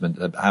resistance,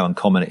 how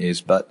uncommon it is,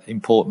 but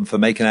important for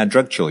making our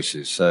drug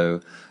choices.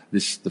 So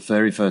the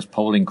very first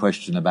polling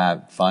question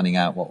about finding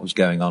out what was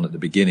going on at the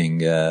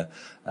beginning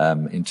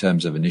in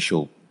terms of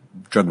initial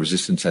drug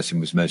resistance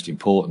testing was most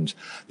important.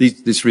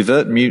 This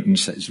revert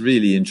mutant is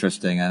really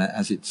interesting, and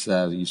as it's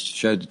you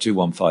showed, the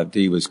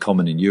 215D was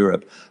common in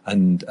Europe,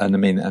 and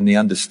the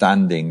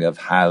understanding of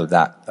how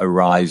that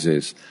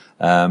arises,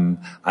 and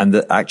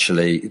that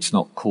actually it's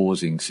not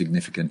causing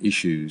significant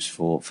issues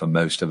for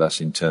most of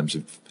us in terms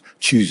of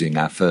choosing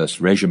our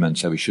first regimen.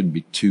 So we shouldn't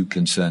be too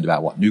concerned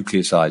about what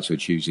nucleosides we're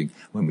choosing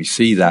when we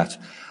see that.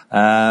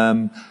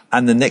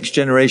 And the next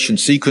generation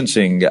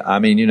sequencing, I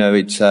mean,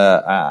 it's,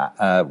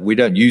 we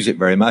don't use it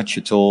very much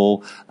at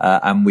all.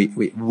 And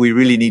we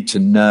really need to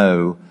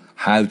know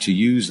how to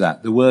use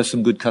that. There were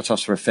some good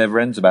cutoffs for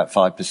ephedrins, about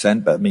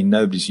 5%, but I mean,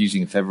 nobody's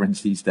using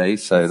ephedrins these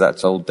days, so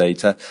that's old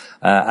data.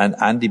 And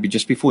Andy,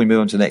 just before we move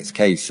on to the next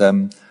case,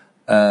 are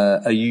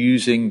you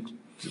using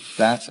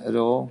that at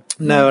all?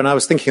 No, and I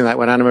was thinking that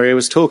when Anna Maria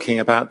was talking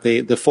about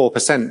the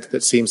 4%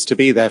 that seems to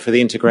be there for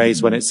the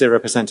integrase when it's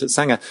 0% at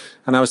Sanger.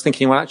 And I was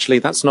thinking, well, actually,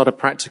 that's not a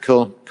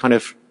practical kind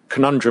of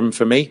conundrum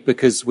for me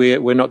because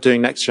we're not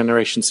doing next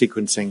generation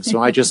sequencing.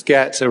 So I just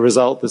get a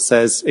result that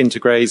says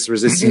integrase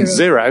resistance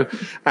 0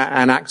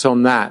 and act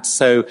on that.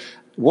 So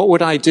what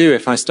would I do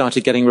if I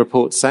started getting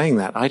reports saying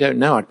that? I don't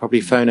know. I'd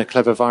probably phone a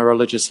clever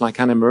virologist like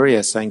Anna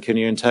Maria saying, can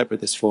you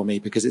interpret this for me?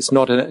 Because it's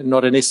not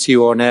an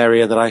issue or an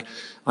area that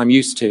I'm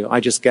used to. I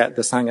just get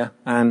the Sanger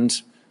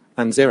and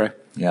 0.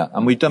 Yeah,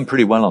 and we've done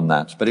pretty well on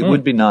that. But it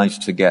would be nice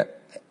to get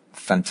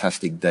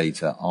fantastic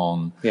data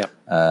on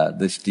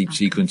this deep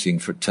sequencing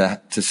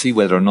to see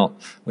whether or not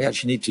we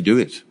actually need to do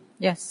it.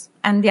 Yes.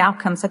 And the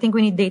outcomes. I think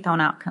we need data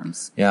on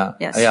outcomes. Yeah.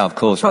 Yes. Yeah, of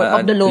course.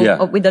 With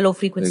the low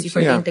frequency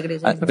for the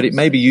integrase. But it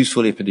may be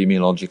useful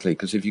epidemiologically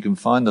because if you can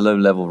find the low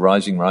level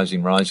rising,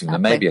 there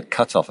may be a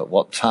cutoff at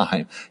what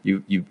time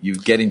you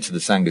get into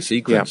the Sanger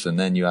sequence and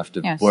then you have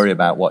to worry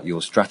about what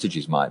your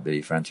strategies might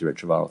be for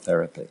antiretroviral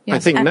therapy.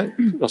 Yes.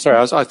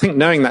 I think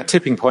knowing that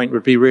tipping point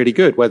would be really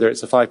good, whether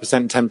it's a 5%,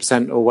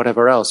 10% or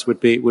whatever else would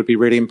be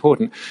really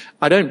important.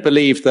 I don't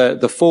believe that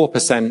the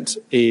 4%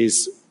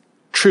 is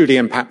truly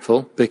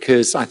impactful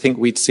because I think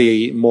we'd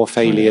see more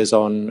failures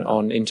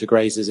on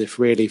integrases if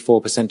really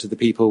 4% of the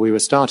people we were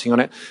starting on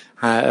it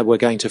were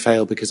going to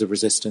fail because of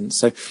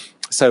resistance.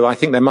 So I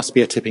think there must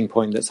be a tipping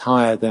point that's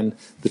higher than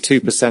the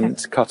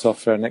 2%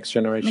 cutoff for next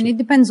generation. I mean, it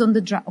depends on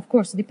the drug. Of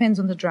course, it depends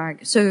on the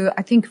drug. So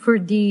I think for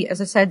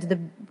as I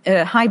said,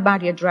 the high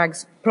barrier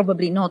drugs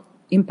probably not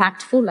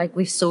impactful like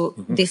we saw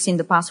this in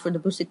the past for the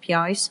boosted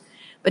PIs.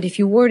 But if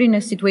you were in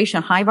a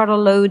situation, high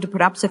viral load,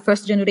 perhaps a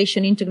first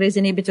generation integrase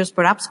inhibitors,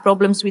 perhaps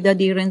problems with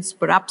adherence,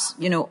 perhaps,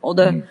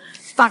 other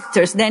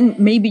factors, then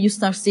maybe you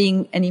start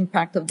seeing an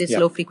impact of these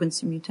low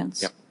frequency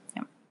mutants.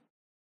 Yeah.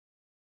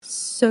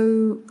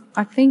 So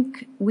I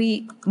think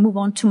we move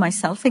on to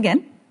myself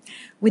again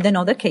with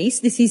another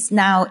case. This is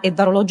now a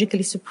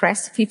virologically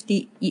suppressed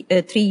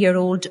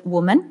 53-year-old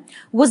woman,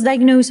 was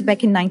diagnosed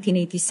back in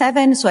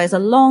 1987, so has a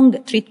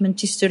long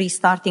treatment history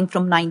starting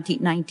from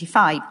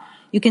 1995.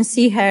 You can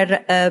see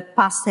her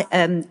past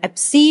Hep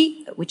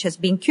C, which has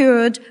been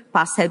cured,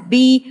 past Hep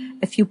B,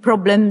 a few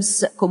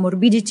problems,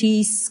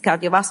 comorbidities,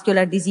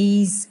 cardiovascular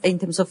disease, in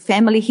terms of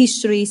family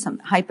history, some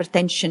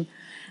hypertension.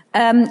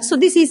 So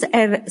this is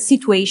her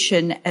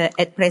situation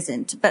at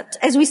present. But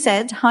as we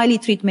said, highly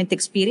treatment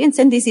experience,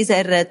 and this is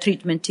her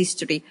treatment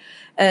history.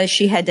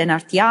 She had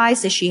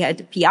NRTIs, she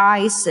had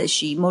PIs,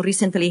 she more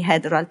recently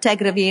had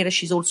raltegravir,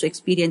 she's also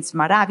experienced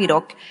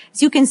Maraviroc.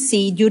 As you can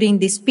see, during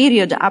this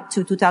period up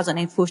to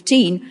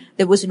 2014,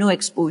 there was no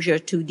exposure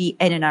to the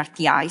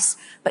NNRTIs,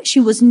 but she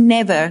was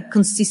never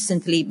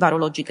consistently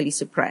virologically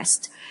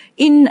suppressed.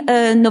 In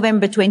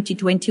November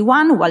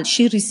 2021, while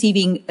she's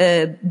receiving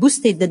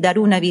boosted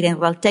darunavir and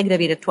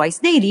raltegravir twice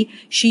daily,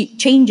 she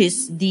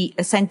changes the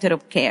center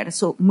of care,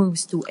 so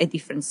moves to a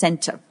different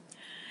center.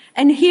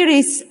 And here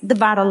is the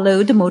viral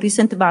load, the more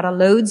recent viral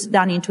loads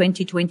done in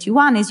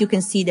 2021. As you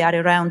can see, they are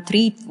around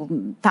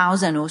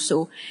 3,000 or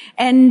so.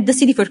 And the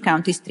CD4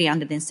 count is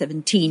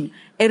 317.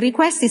 A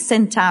request is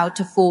sent out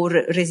for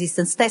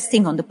resistance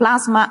testing on the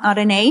plasma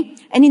RNA.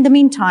 And in the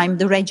meantime,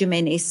 the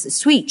regimen is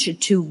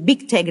switched to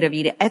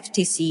bictegravir,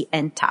 FTC,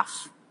 and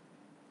TAF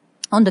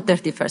on the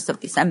 31st of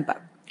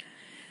December.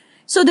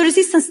 So the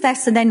resistance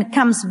test then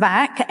comes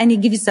back and it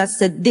gives us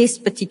this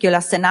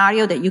particular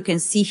scenario that you can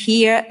see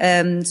here.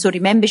 So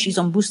remember, she's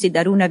on boosted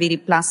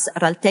darunavir plus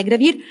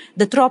raltegravir.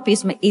 The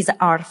tropism is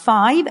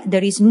R5.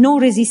 There is no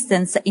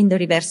resistance in the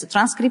reverse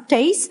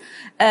transcriptase.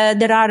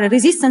 There are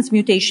resistance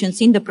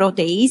mutations in the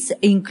protease,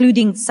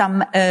 including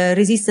some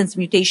resistance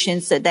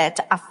mutations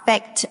that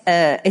affect,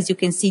 as you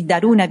can see,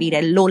 darunavir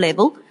at low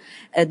level.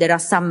 There are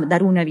some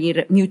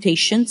darunavir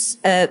mutations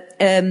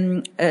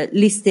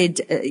listed,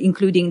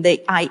 including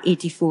the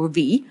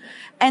I84V.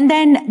 And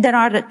then there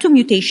are two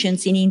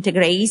mutations in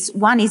integrase.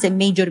 One is a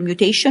major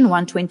mutation,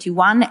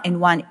 121,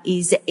 and one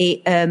is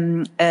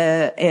an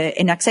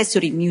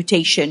accessory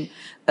mutation,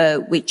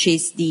 which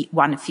is the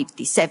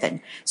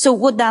 157. So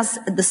what does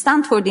the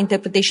Stanford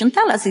interpretation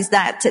tell us is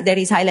that there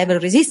is high-level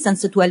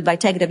resistance to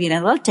elbaitegravir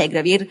and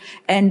raltegravir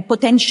and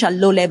potential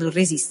low-level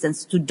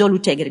resistance to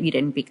dolutegravir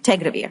and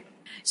bictegravir.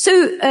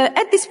 So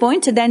at this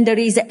point, then there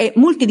is a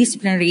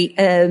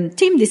multidisciplinary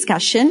team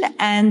discussion,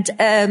 and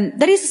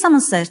there is some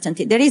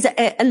uncertainty. There is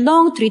a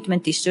long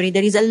treatment history.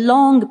 There is a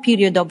long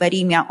period of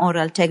viremia on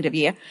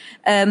raltegravir.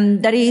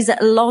 There is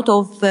a lot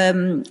of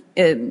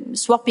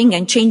swapping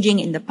and changing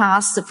in the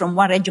past from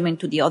one regimen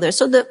to the other.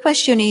 So the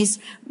question is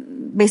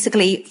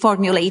basically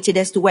formulated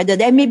as to whether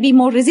there may be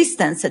more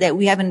resistance that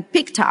we haven't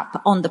picked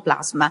up on the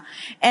plasma.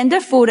 And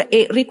therefore,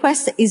 a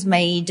request is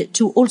made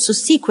to also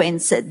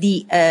sequence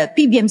the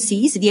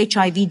PBMCs, the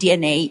HIV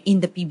DNA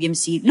in the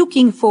PBMC,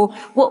 looking for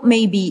what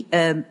may be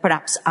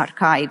perhaps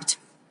archived.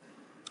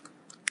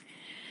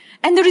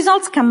 And the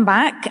results come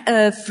back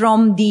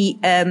from the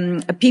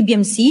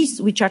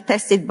PBMCs, which are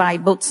tested by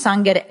both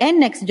Sanger and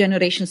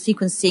next-generation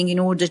sequencing in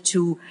order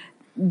to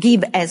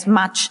give as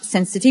much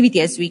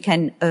sensitivity as we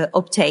can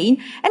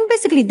obtain. And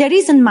basically, there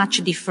isn't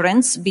much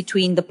difference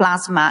between the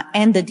plasma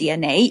and the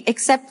DNA,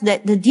 except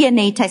that the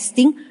DNA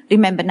testing,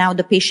 remember now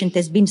the patient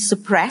has been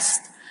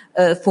suppressed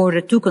for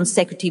 2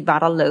 consecutive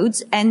viral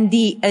loads, and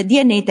the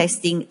DNA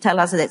testing tell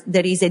us that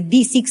there is a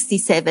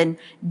D67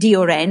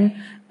 DRN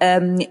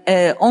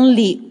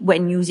only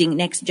when using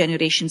next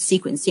generation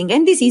sequencing.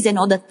 And this is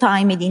another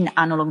thymidine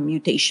analog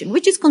mutation,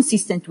 which is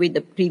consistent with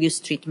the previous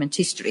treatment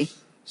history.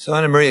 So,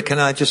 Anna Maria, can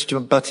I just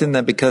butt in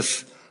there?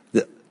 Because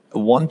the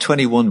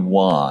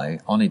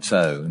 121Y on its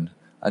own,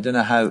 I don't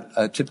know how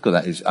typical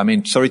that is. I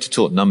mean, sorry to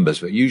talk numbers,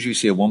 but usually you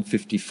see a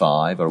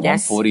 155 or a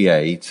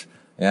 148.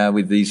 Yeah,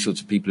 with these sorts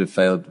of people who've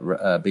have had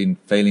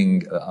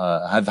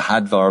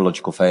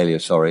virological failure,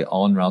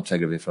 on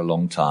raltegravir for a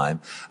long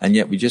time. And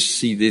yet we just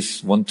see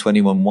this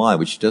 121Y,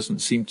 which doesn't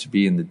seem to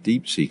be in the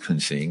deep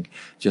sequencing,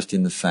 just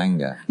in the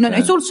Sanger. No,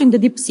 it's also in the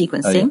deep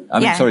sequencing. Oh,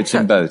 yeah. It's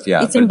in both,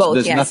 yeah. It's in both,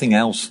 There's nothing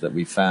else that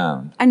we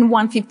found. And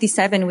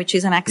 157, which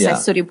is an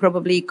accessory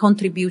probably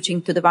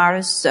contributing to the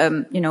virus,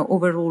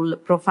 overall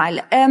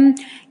profile.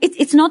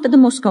 It's not the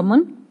most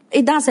common.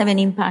 It does have an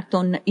impact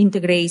on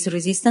integrase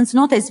resistance,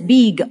 not as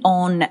big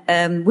on,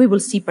 we will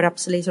see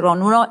perhaps later on,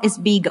 not as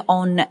big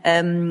on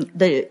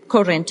the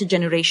current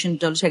generation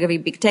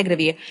dolutegravir,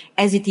 bictegravir,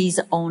 as it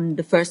is on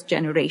the first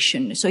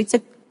generation. So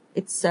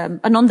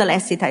but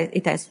nonetheless, it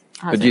has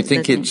But do you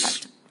think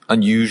it's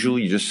unusual?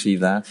 You just see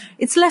that?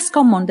 It's less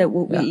common than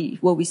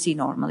what we see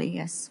normally,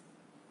 yes.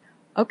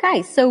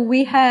 Okay, so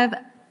we have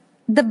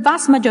the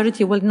vast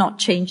majority will not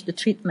change the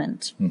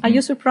treatment. Mm-hmm. Are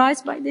you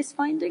surprised by this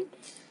finding?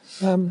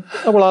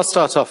 Well, I'll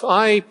start off.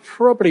 I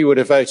probably would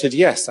have voted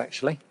yes,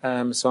 actually.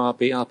 So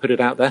I'll put it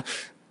out there.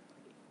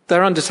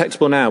 They're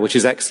undetectable now, which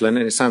is excellent,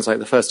 and it sounds like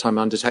the first time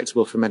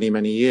undetectable for many,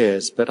 many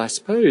years. But I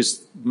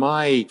suppose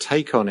my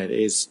take on it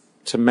is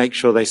to make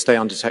sure they stay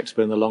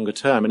undetectable in the longer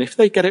term. And if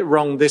they get it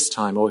wrong this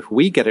time, or if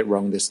we get it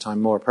wrong this time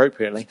more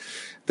appropriately,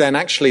 then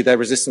actually their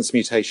resistance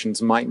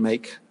mutations might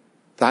make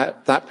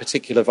that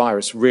particular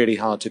virus really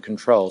hard to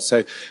control.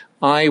 So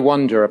I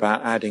wonder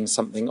about adding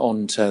something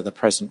onto the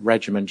present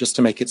regimen just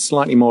to make it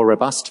slightly more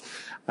robust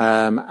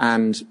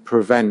and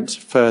prevent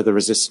further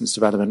resistance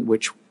development,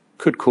 which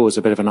could cause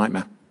a bit of a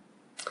nightmare.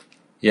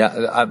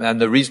 Yeah, and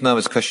the reason I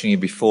was questioning you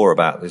before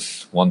about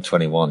this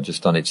 121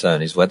 just on its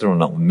own is whether or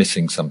not we're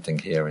missing something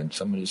here in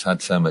someone who's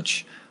had so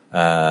much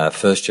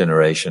first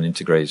generation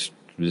integrase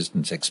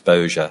resistance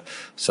exposure.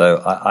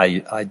 So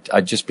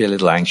I'd just be a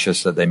little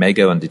anxious that they may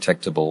go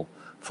undetectable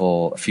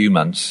for a few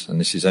months, and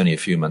this is only a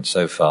few months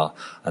so far,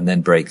 and then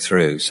break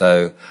through.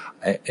 So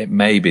it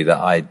may be that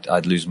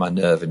I'd lose my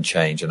nerve and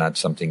change and add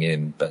something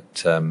in.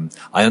 But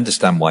I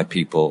understand why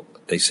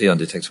they see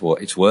undetectable,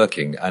 it's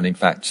working. And in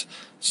fact,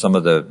 some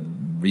of the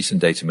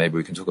recent data, maybe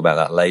we can talk about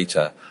that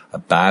later,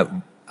 about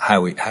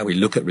how we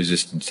look at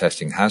resistance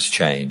testing has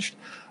changed.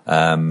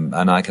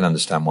 And I can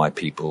understand why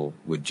people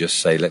would just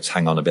say, let's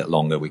hang on a bit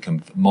longer. We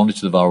can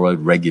monitor the viral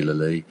load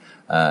regularly.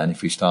 And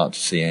if we start to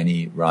see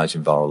any rise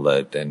in viral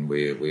load, then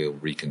we'll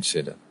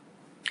reconsider.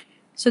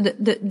 So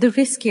the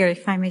risk here,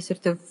 if I may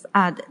sort of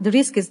add, the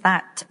risk is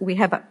that we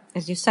have,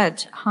 as you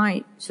said,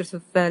 high sort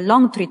of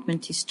long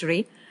treatment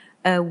history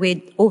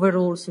with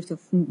overall sort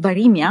of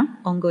viremia,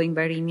 ongoing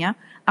viremia.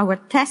 Our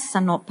tests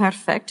are not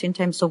perfect in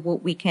terms of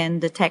what we can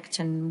detect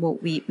and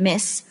what we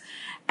miss.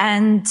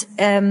 And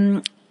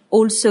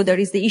also, there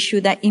is the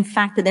issue that, in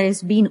fact, there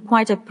has been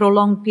quite a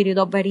prolonged period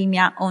of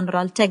viremia on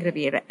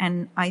raltegravir,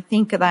 and I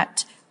think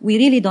that we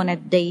really don't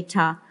have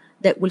data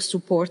that will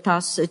support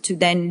us to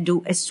then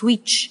do a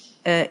switch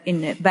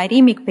in a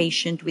viremic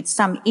patient with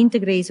some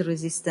integrase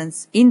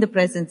resistance in the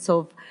presence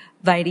of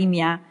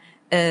viremia,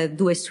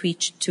 do a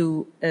switch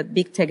to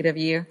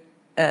bictegravir,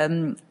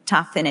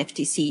 TAF and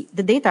FTC.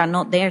 The data are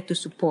not there to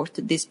support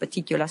this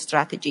particular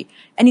strategy.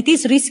 And it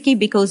is risky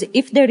because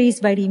if there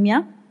is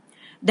viremia,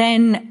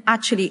 then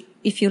actually,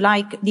 if you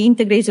like, the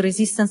integrase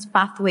resistance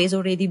pathway has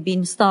already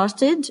been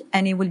started,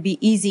 and it will be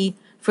easy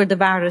for the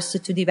virus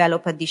to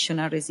develop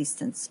additional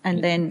resistance.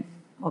 And then,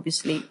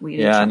 obviously,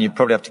 and you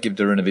probably have to give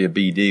darunavir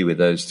BD with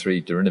those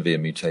 3 darunavir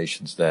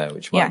mutations there,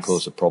 which might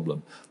cause a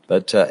problem.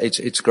 But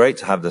it's great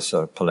to have this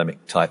sort of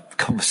polemic type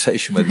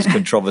conversation where there's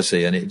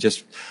controversy, and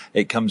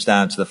it comes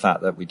down to the fact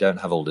that we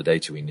don't have all the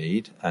data we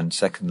need, and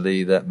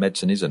secondly that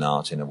medicine is an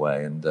art in a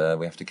way, and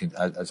we have to,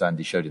 as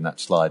Andy showed in that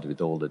slide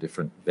with all the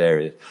different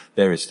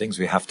various things,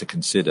 we have to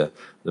consider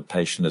the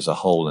patient as a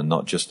whole and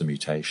not just the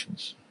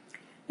mutations.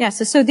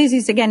 Yes, so this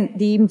is again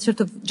the sort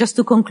of, just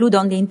to conclude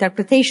on the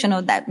interpretation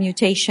of that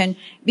mutation,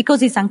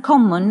 because it's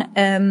uncommon,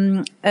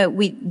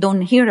 we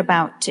don't hear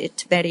about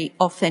it very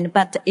often,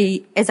 but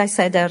as I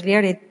said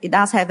earlier, it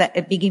does have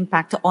a big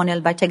impact on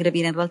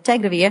elbapixtomig and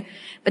raltegravir,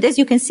 but as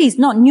you can see, it's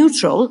not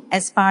neutral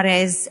as far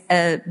as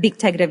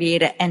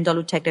bictegravir and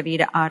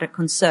dolutegravir are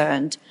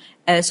concerned.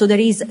 So there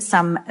is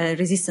some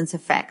resistance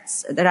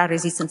effects. There are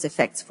resistance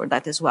effects for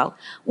that as well.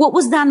 What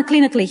was done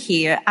clinically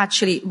here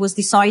actually was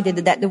decided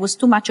that there was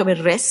too much of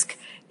a risk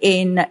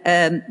in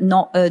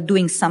not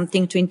doing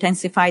something to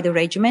intensify the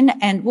regimen.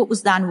 And what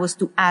was done was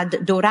to add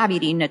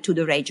doravirine to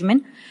the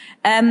regimen.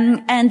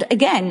 And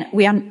again,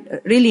 we are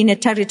really in a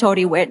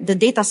territory where the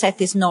data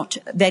set is not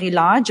very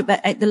large,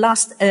 but at the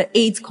last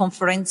AIDS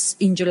conference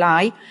in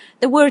July,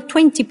 there were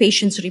 20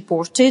 patients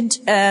reported,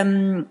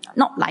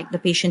 not like the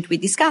patient we're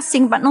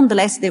discussing, but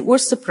nonetheless they were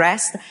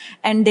suppressed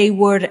and they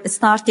were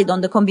started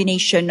on the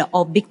combination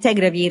of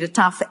bictegravir,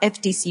 TAF,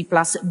 FTC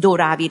plus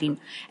doravirine.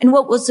 And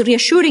what was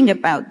reassuring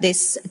about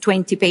these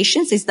 20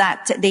 patients is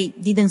that they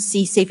didn't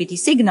see safety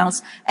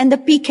signals and the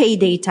PK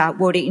data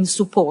were in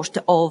support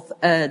of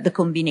the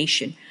combination.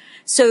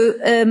 So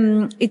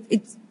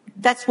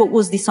that's what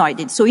was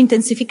decided. So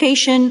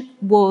intensification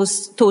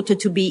was thought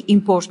to be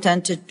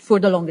important for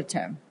the longer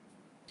term.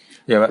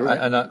 Yeah,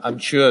 and I'm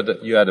sure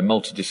that you had a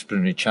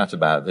multidisciplinary chat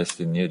about this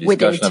in your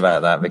discussion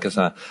about that, because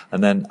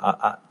and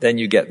then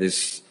you get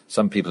this.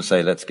 Some people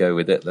say let's go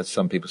with it.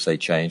 Some people say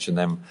change, and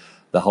then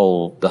the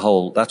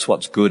whole. That's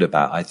what's good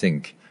about, I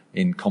think,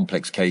 in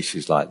complex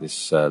cases like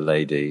this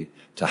lady,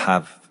 to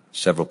have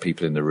several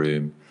people in the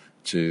room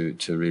to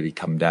really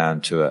come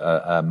down to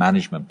a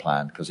management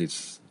plan, because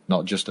it's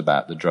not just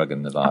about the drug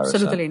and the virus.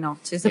 Absolutely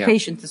not. It's the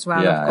patient as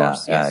well, of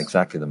course. Yeah,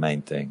 exactly the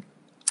main thing.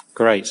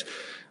 Great.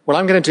 Well,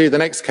 I'm going to do the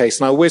next case,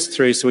 and I'll whiz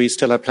through so we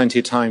still have plenty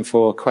of time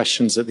for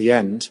questions at the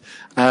end.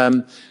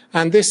 And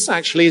this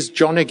actually is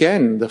John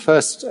again, the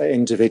first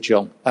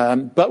individual,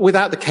 but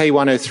without the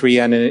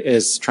K103N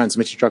is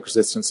transmitted drug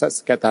resistance.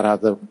 Let's get that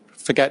out of the,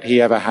 forget he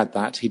ever had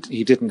that.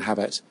 He didn't have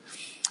it.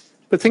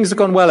 But things have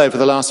gone well over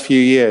the last few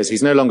years.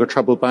 He's no longer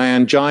troubled by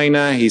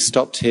angina. He's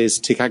stopped his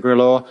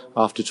ticagrelor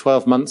after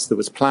 12 months that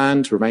was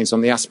planned, remains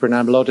on the aspirin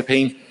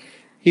amlodipine.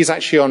 He's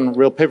actually on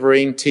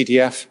rilpivirine,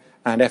 TDF,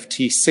 and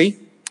FTC.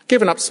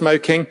 Given up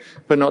smoking,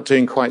 but not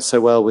doing quite so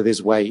well with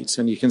his weight.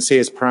 And you can see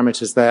his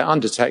parameters there,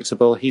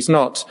 undetectable. He's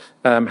not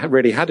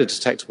really had a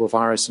detectable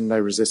virus and no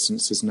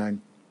resistance is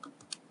known.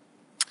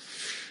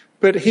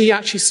 But he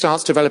actually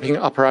starts developing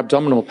upper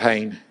abdominal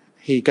pain.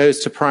 He goes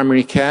to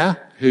primary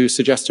care, who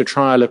suggest a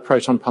trial of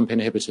proton pump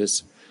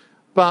inhibitors.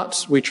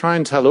 But we try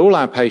and tell all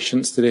our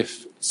patients that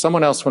if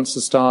someone else wants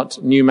to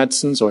start new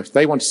medicines, or if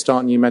they want to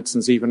start new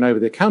medicines, even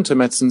over-the-counter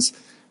medicines,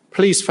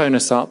 please phone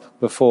us up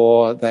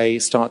before they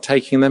start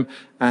taking them.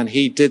 And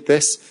he did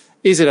this.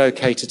 Is it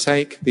okay to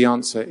take? The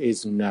answer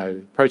is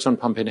no. Proton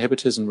pump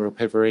inhibitors and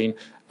rilpivirine,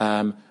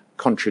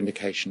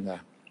 contraindication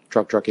there,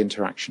 drug-drug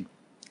interaction.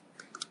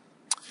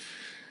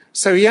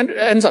 So he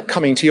ends up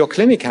coming to your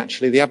clinic,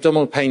 actually. The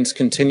abdominal pain's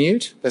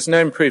continued. There's no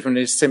improvement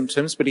in his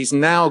symptoms, but he's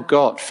now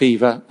got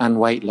fever and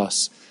weight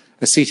loss.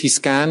 A CT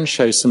scan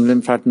shows some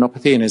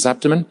lymphadenopathy in his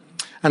abdomen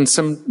and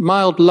some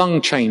mild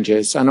lung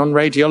changes. And on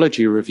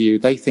radiology review,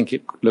 they think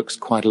it looks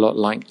quite a lot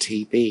like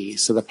TB.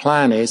 So the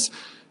plan is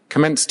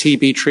commence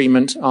TB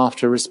treatment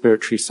after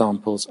respiratory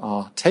samples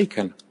are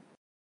taken.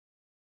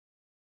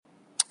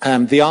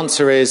 The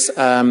answer is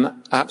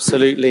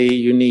absolutely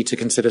you need to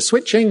consider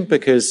switching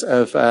because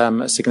of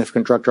a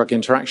significant drug-drug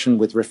interaction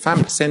with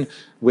rifampicin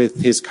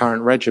with his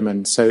current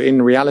regimen. So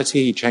in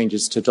reality, he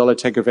changes to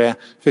dolutegravir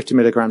 50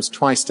 milligrams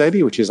twice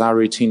daily, which is our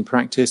routine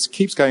practice,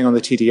 keeps going on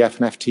the TDF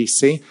and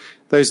FTC.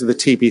 Those are the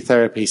TB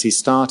therapies he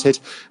started,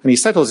 and he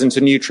settles into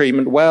new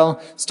treatment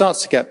well,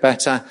 starts to get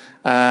better,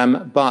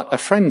 but a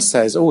friend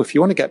says, oh, if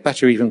you want to get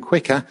better even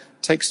quicker,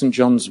 take St.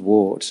 John's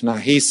wort. Now,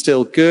 he's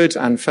still good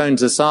and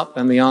phones us up,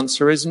 and the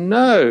answer is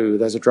no.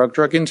 There's a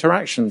drug-drug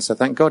interaction, so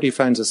thank God he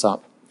phones us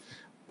up.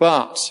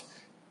 But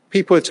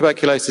people with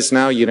tuberculosis in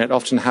our unit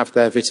often have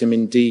their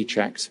vitamin D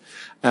checked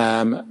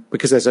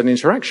because there's an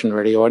interaction,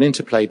 really, or an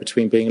interplay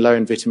between being low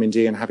in vitamin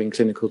D and having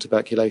clinical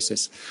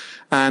tuberculosis.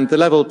 And the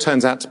level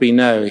turns out to be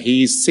no.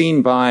 He's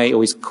seen by,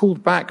 or he's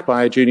called back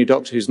by a junior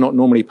doctor who's not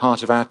normally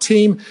part of our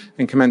team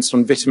and commenced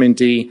on vitamin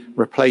D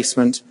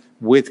replacement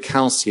with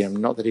calcium.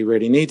 Not that he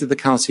really needed the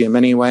calcium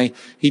anyway.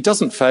 He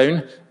doesn't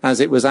phone, as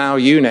it was our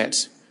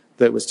unit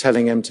that was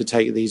telling him to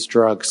take these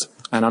drugs.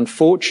 And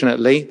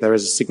unfortunately, there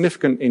is a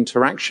significant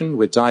interaction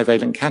with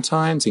divalent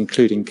cations,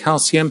 including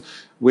calcium,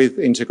 with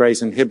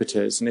integrase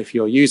inhibitors. And if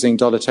you're using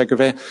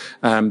dolutegravir,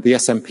 the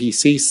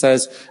SMPC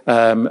says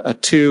a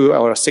 2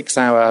 or a 6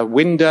 hour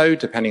window,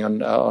 depending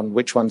on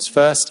which one's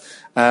first.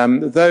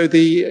 Though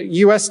the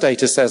US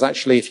data says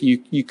actually if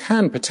you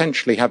can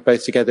potentially have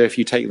both together if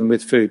you take them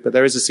with food, but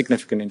there is a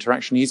significant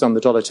interaction. He's on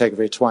the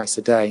dolutegravir twice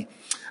a day.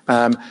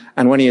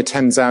 And when he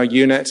attends our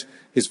unit,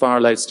 his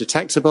viral load's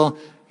detectable.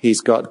 He's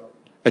got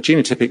a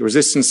genotypic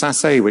resistance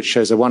assay, which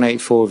shows a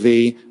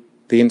 184V.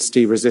 The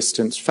INSTI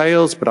resistance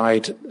fails, but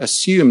I'd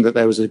assume that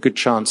there was a good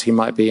chance he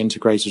might be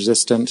integrase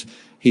resistant.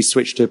 He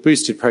switched to a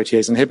boosted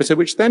protease inhibitor,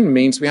 which then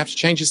means we have to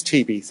change his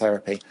TB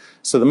therapy.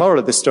 So the moral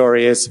of the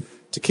story is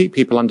to keep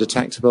people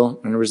undetectable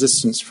and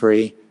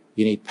resistance-free,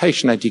 you need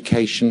patient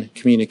education,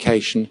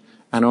 communication,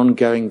 and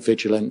ongoing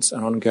vigilance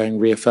and ongoing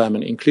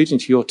reaffirmment, including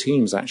to your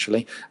teams,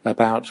 actually,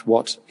 about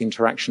what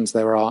interactions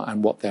there are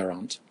and what there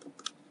aren't.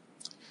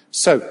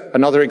 So,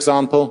 another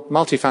example,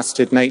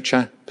 multifaceted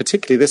nature,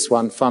 particularly this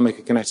one,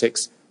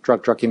 pharmacokinetics,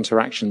 drug-drug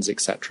interactions,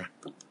 etc.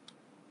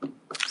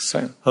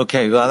 So,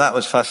 okay, well, that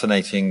was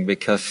fascinating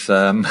because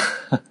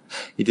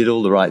he did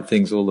all the right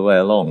things all the way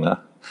along.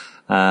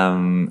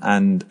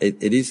 And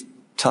it is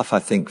tough, I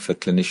think, for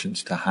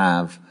clinicians to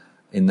have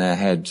in their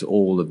heads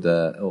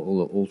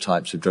all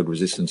types of drug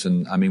resistance.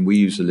 And I mean, we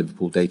use the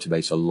Liverpool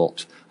database a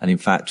lot. And in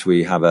fact,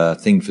 we have a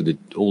thing for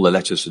all the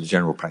letters to the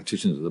general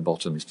practitioners at the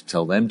bottom is to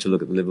tell them to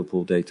look at the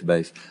Liverpool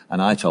database.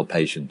 And I tell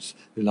patients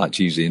who like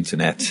to use the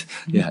internet,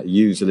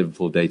 use the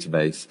Liverpool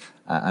database.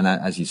 And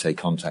as you say,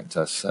 contact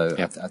us. So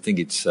yep. I think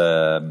it's,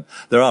 there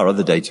are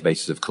other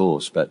databases, of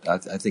course, but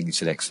I think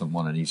it's an excellent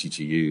one and easy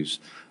to use.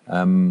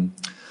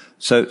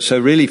 So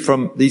really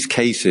from these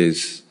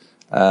cases,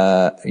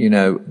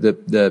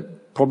 the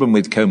problem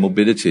with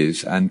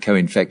comorbidities and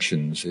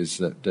co-infections is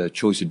that the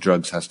choice of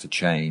drugs has to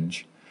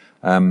change.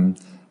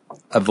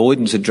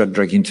 Avoidance of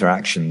drug-drug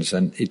interactions,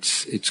 and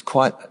it's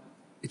quite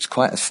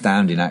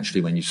astounding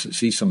actually when you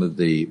see some of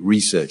the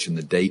research and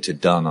the data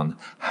done on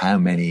how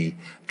many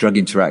drug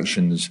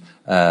interactions,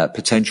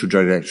 potential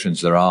drug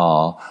interactions there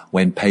are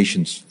when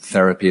patients'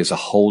 therapy as a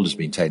whole has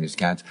been taken into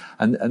account.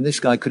 And this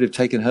guy could have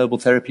taken herbal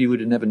therapy, you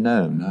would have never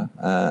known.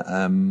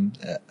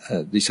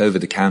 These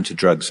over-the-counter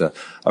drugs are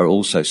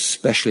also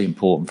especially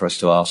important for us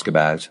to ask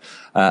about.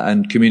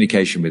 And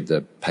communication with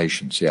the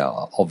patients,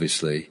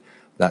 obviously.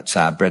 That's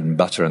our bread and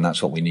butter, and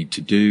that's what we need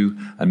to do,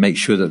 and make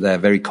sure that they're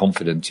very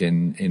confident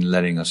in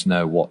letting us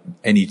know what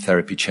any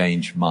therapy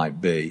change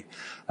might be.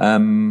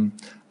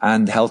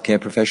 And healthcare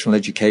professional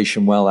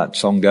education, well,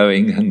 that's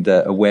ongoing, and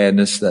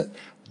awareness that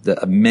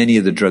many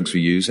of the drugs we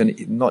use,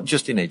 and not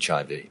just in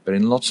HIV, but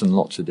in lots and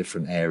lots of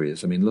different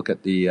areas. I mean, look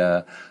at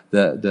the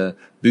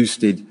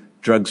boosted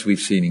drugs we've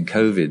seen in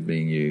COVID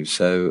being used.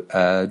 So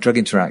drug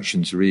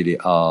interactions really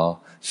are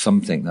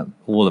something that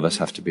all of us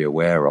have to be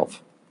aware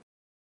of.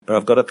 But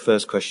I've got a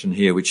first question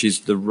here, which is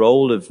the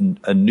role of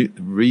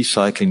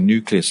recycling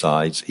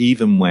nucleosides,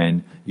 even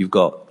when you've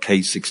got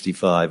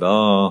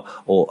K65R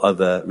or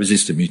other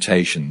resistant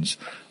mutations.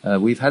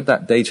 We've had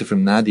that data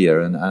from Nadia,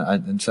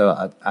 and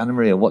so Anna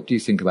Maria, what do you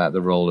think about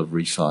the role of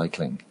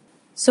recycling?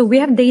 So we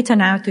have data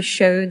now to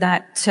show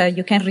that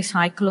you can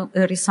recycle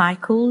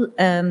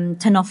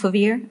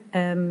tenofovir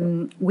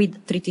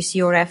with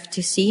 3TC or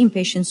FTC in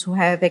patients who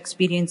have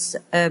experienced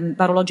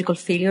virological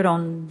failure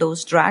on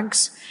those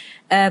drugs.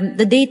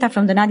 The data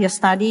from the Nadia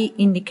study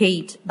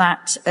indicate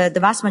that the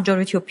vast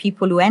majority of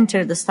people who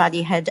entered the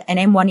study had an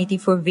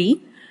M184V,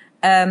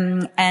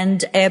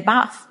 and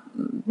about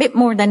a bit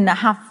more than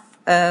half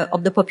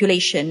of the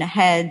population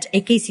had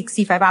a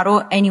K65R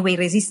or anyway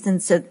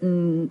resistance,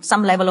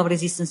 some level of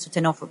resistance to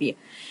tenofovir.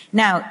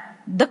 Now,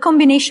 the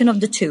combination of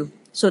the two,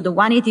 so the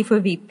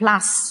 184V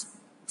plus,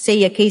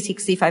 say, a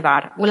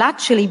K65R, will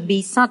actually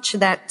be such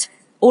that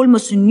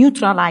almost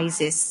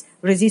neutralizes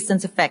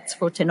resistance effects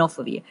for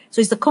tenofovir.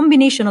 So it's the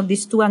combination of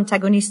these two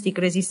antagonistic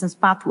resistance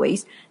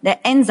pathways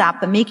that ends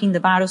up making the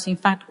virus, in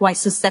fact, quite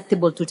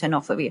susceptible to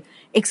tenofovir,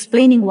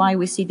 explaining why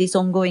we see this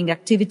ongoing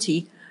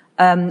activity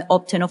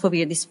of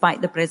tenofovir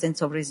despite the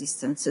presence of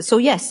resistance. So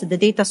yes, the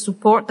data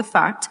support the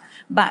fact,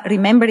 but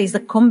remember it's the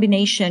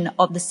combination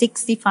of the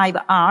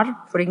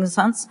 65R, for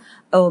instance,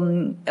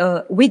 with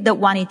the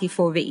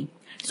 184V.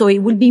 So it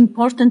will be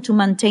important to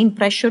maintain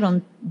pressure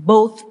on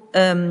both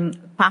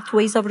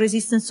pathways of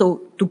resistance,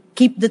 so to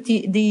keep the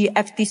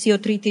FTC or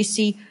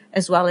 3TC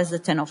as well as the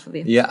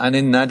tenofovir. Yeah, and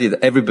in Nadia,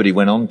 everybody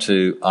went on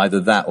to either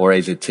that or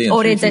AZT.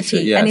 Or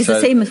AZT, yeah, and it's the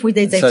same with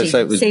AZT. So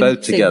it was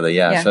both together,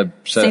 yeah. So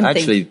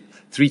actually, thing.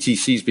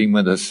 3TC's been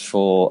with us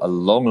for a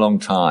long, long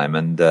time,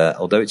 and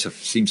although it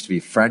seems to be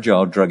a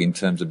fragile drug in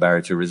terms of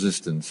barrier to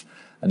resistance,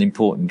 an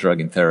important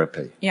drug in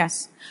therapy.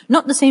 Yes.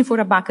 Not the same for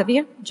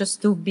abacavir,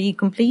 just to be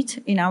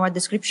complete in our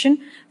description.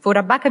 For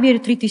abacavir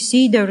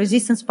 3TC, the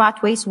resistance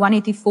pathways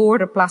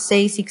 184 plus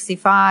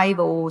A65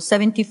 or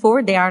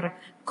 74, they are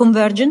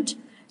convergent.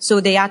 So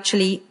they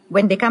actually,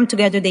 when they come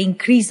together, they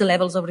increase the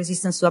levels of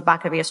resistance to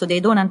abacavir. So they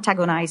don't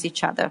antagonize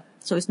each other.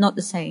 So it's not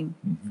the same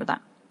for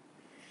that.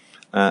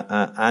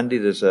 Andy,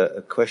 there's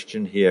a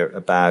question here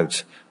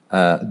about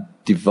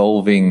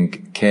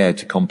devolving care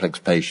to complex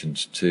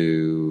patients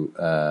to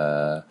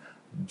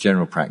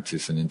general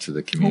practice and into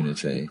the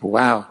community.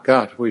 Wow,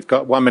 God, we've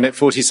got 1 minute,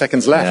 40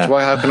 seconds left. Yeah.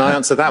 Well, how can I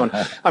answer that one?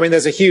 I mean,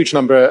 there's a huge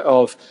number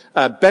of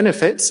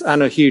benefits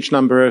and a huge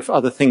number of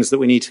other things that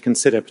we need to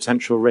consider,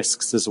 potential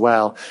risks as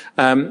well.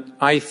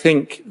 I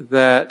think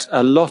that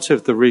a lot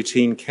of the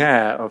routine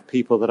care of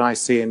people that I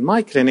see in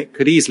my clinic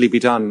could easily be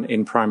done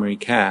in primary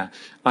care.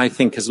 I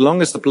think as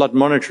long as the blood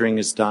monitoring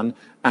is done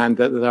and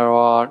that there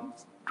are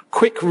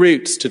quick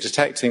routes to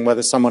detecting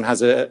whether someone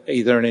has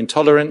either an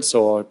intolerance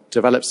or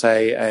develops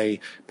a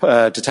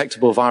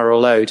detectable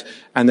viral load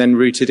and then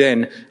routed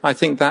in, I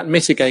think that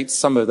mitigates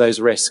some of those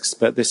risks.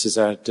 But this is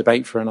a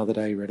debate for another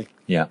day, really.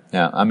 Yeah.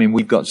 I mean,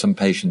 we've got some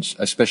patients,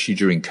 especially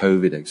during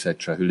COVID,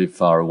 etc., who live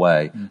far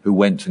away, who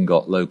went and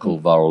got local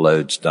viral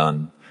loads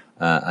done,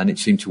 and it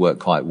seemed to work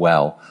quite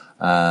well.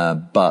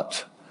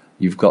 But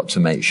you've got to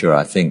make sure,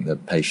 I think,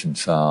 that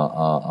patients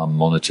are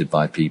monitored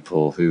by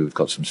people who've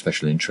got some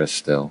special interest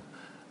still.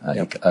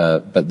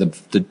 But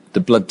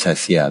the blood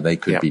tests, they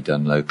could be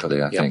done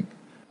locally, I think.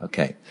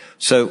 Okay.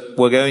 So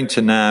we're going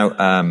to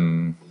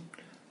now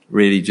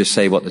really just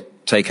say what the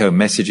take-home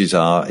messages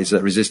are, is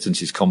that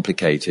resistance is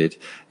complicated.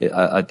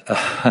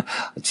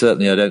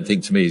 Certainly I don't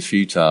think to me it's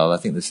futile. I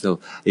think there's still,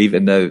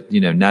 even though,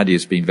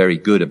 Nadia's been very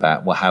good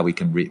about how we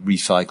can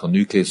recycle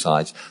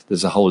nucleosides,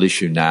 there's a whole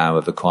issue now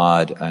of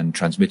acquired and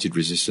transmitted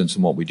resistance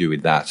and what we do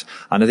with that.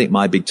 And I think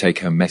my big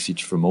take-home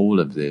message from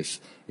all of this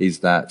is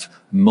that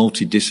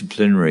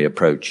multidisciplinary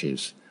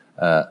approaches,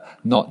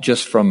 not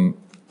just from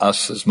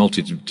us as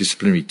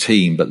multidisciplinary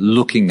team, but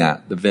looking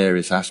at the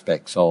various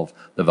aspects of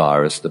the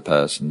virus, the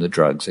person, the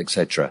drugs,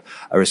 etc.,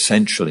 are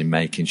essential in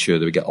making sure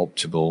that we get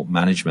optimal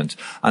management.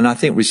 And I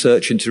think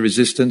research into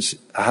resistance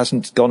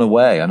hasn't gone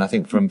away. And I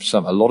think from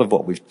a lot of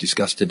what we've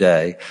discussed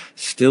today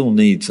still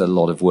needs a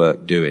lot of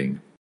work doing.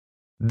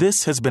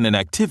 This has been an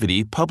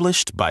activity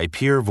published by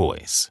Peer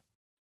Voice.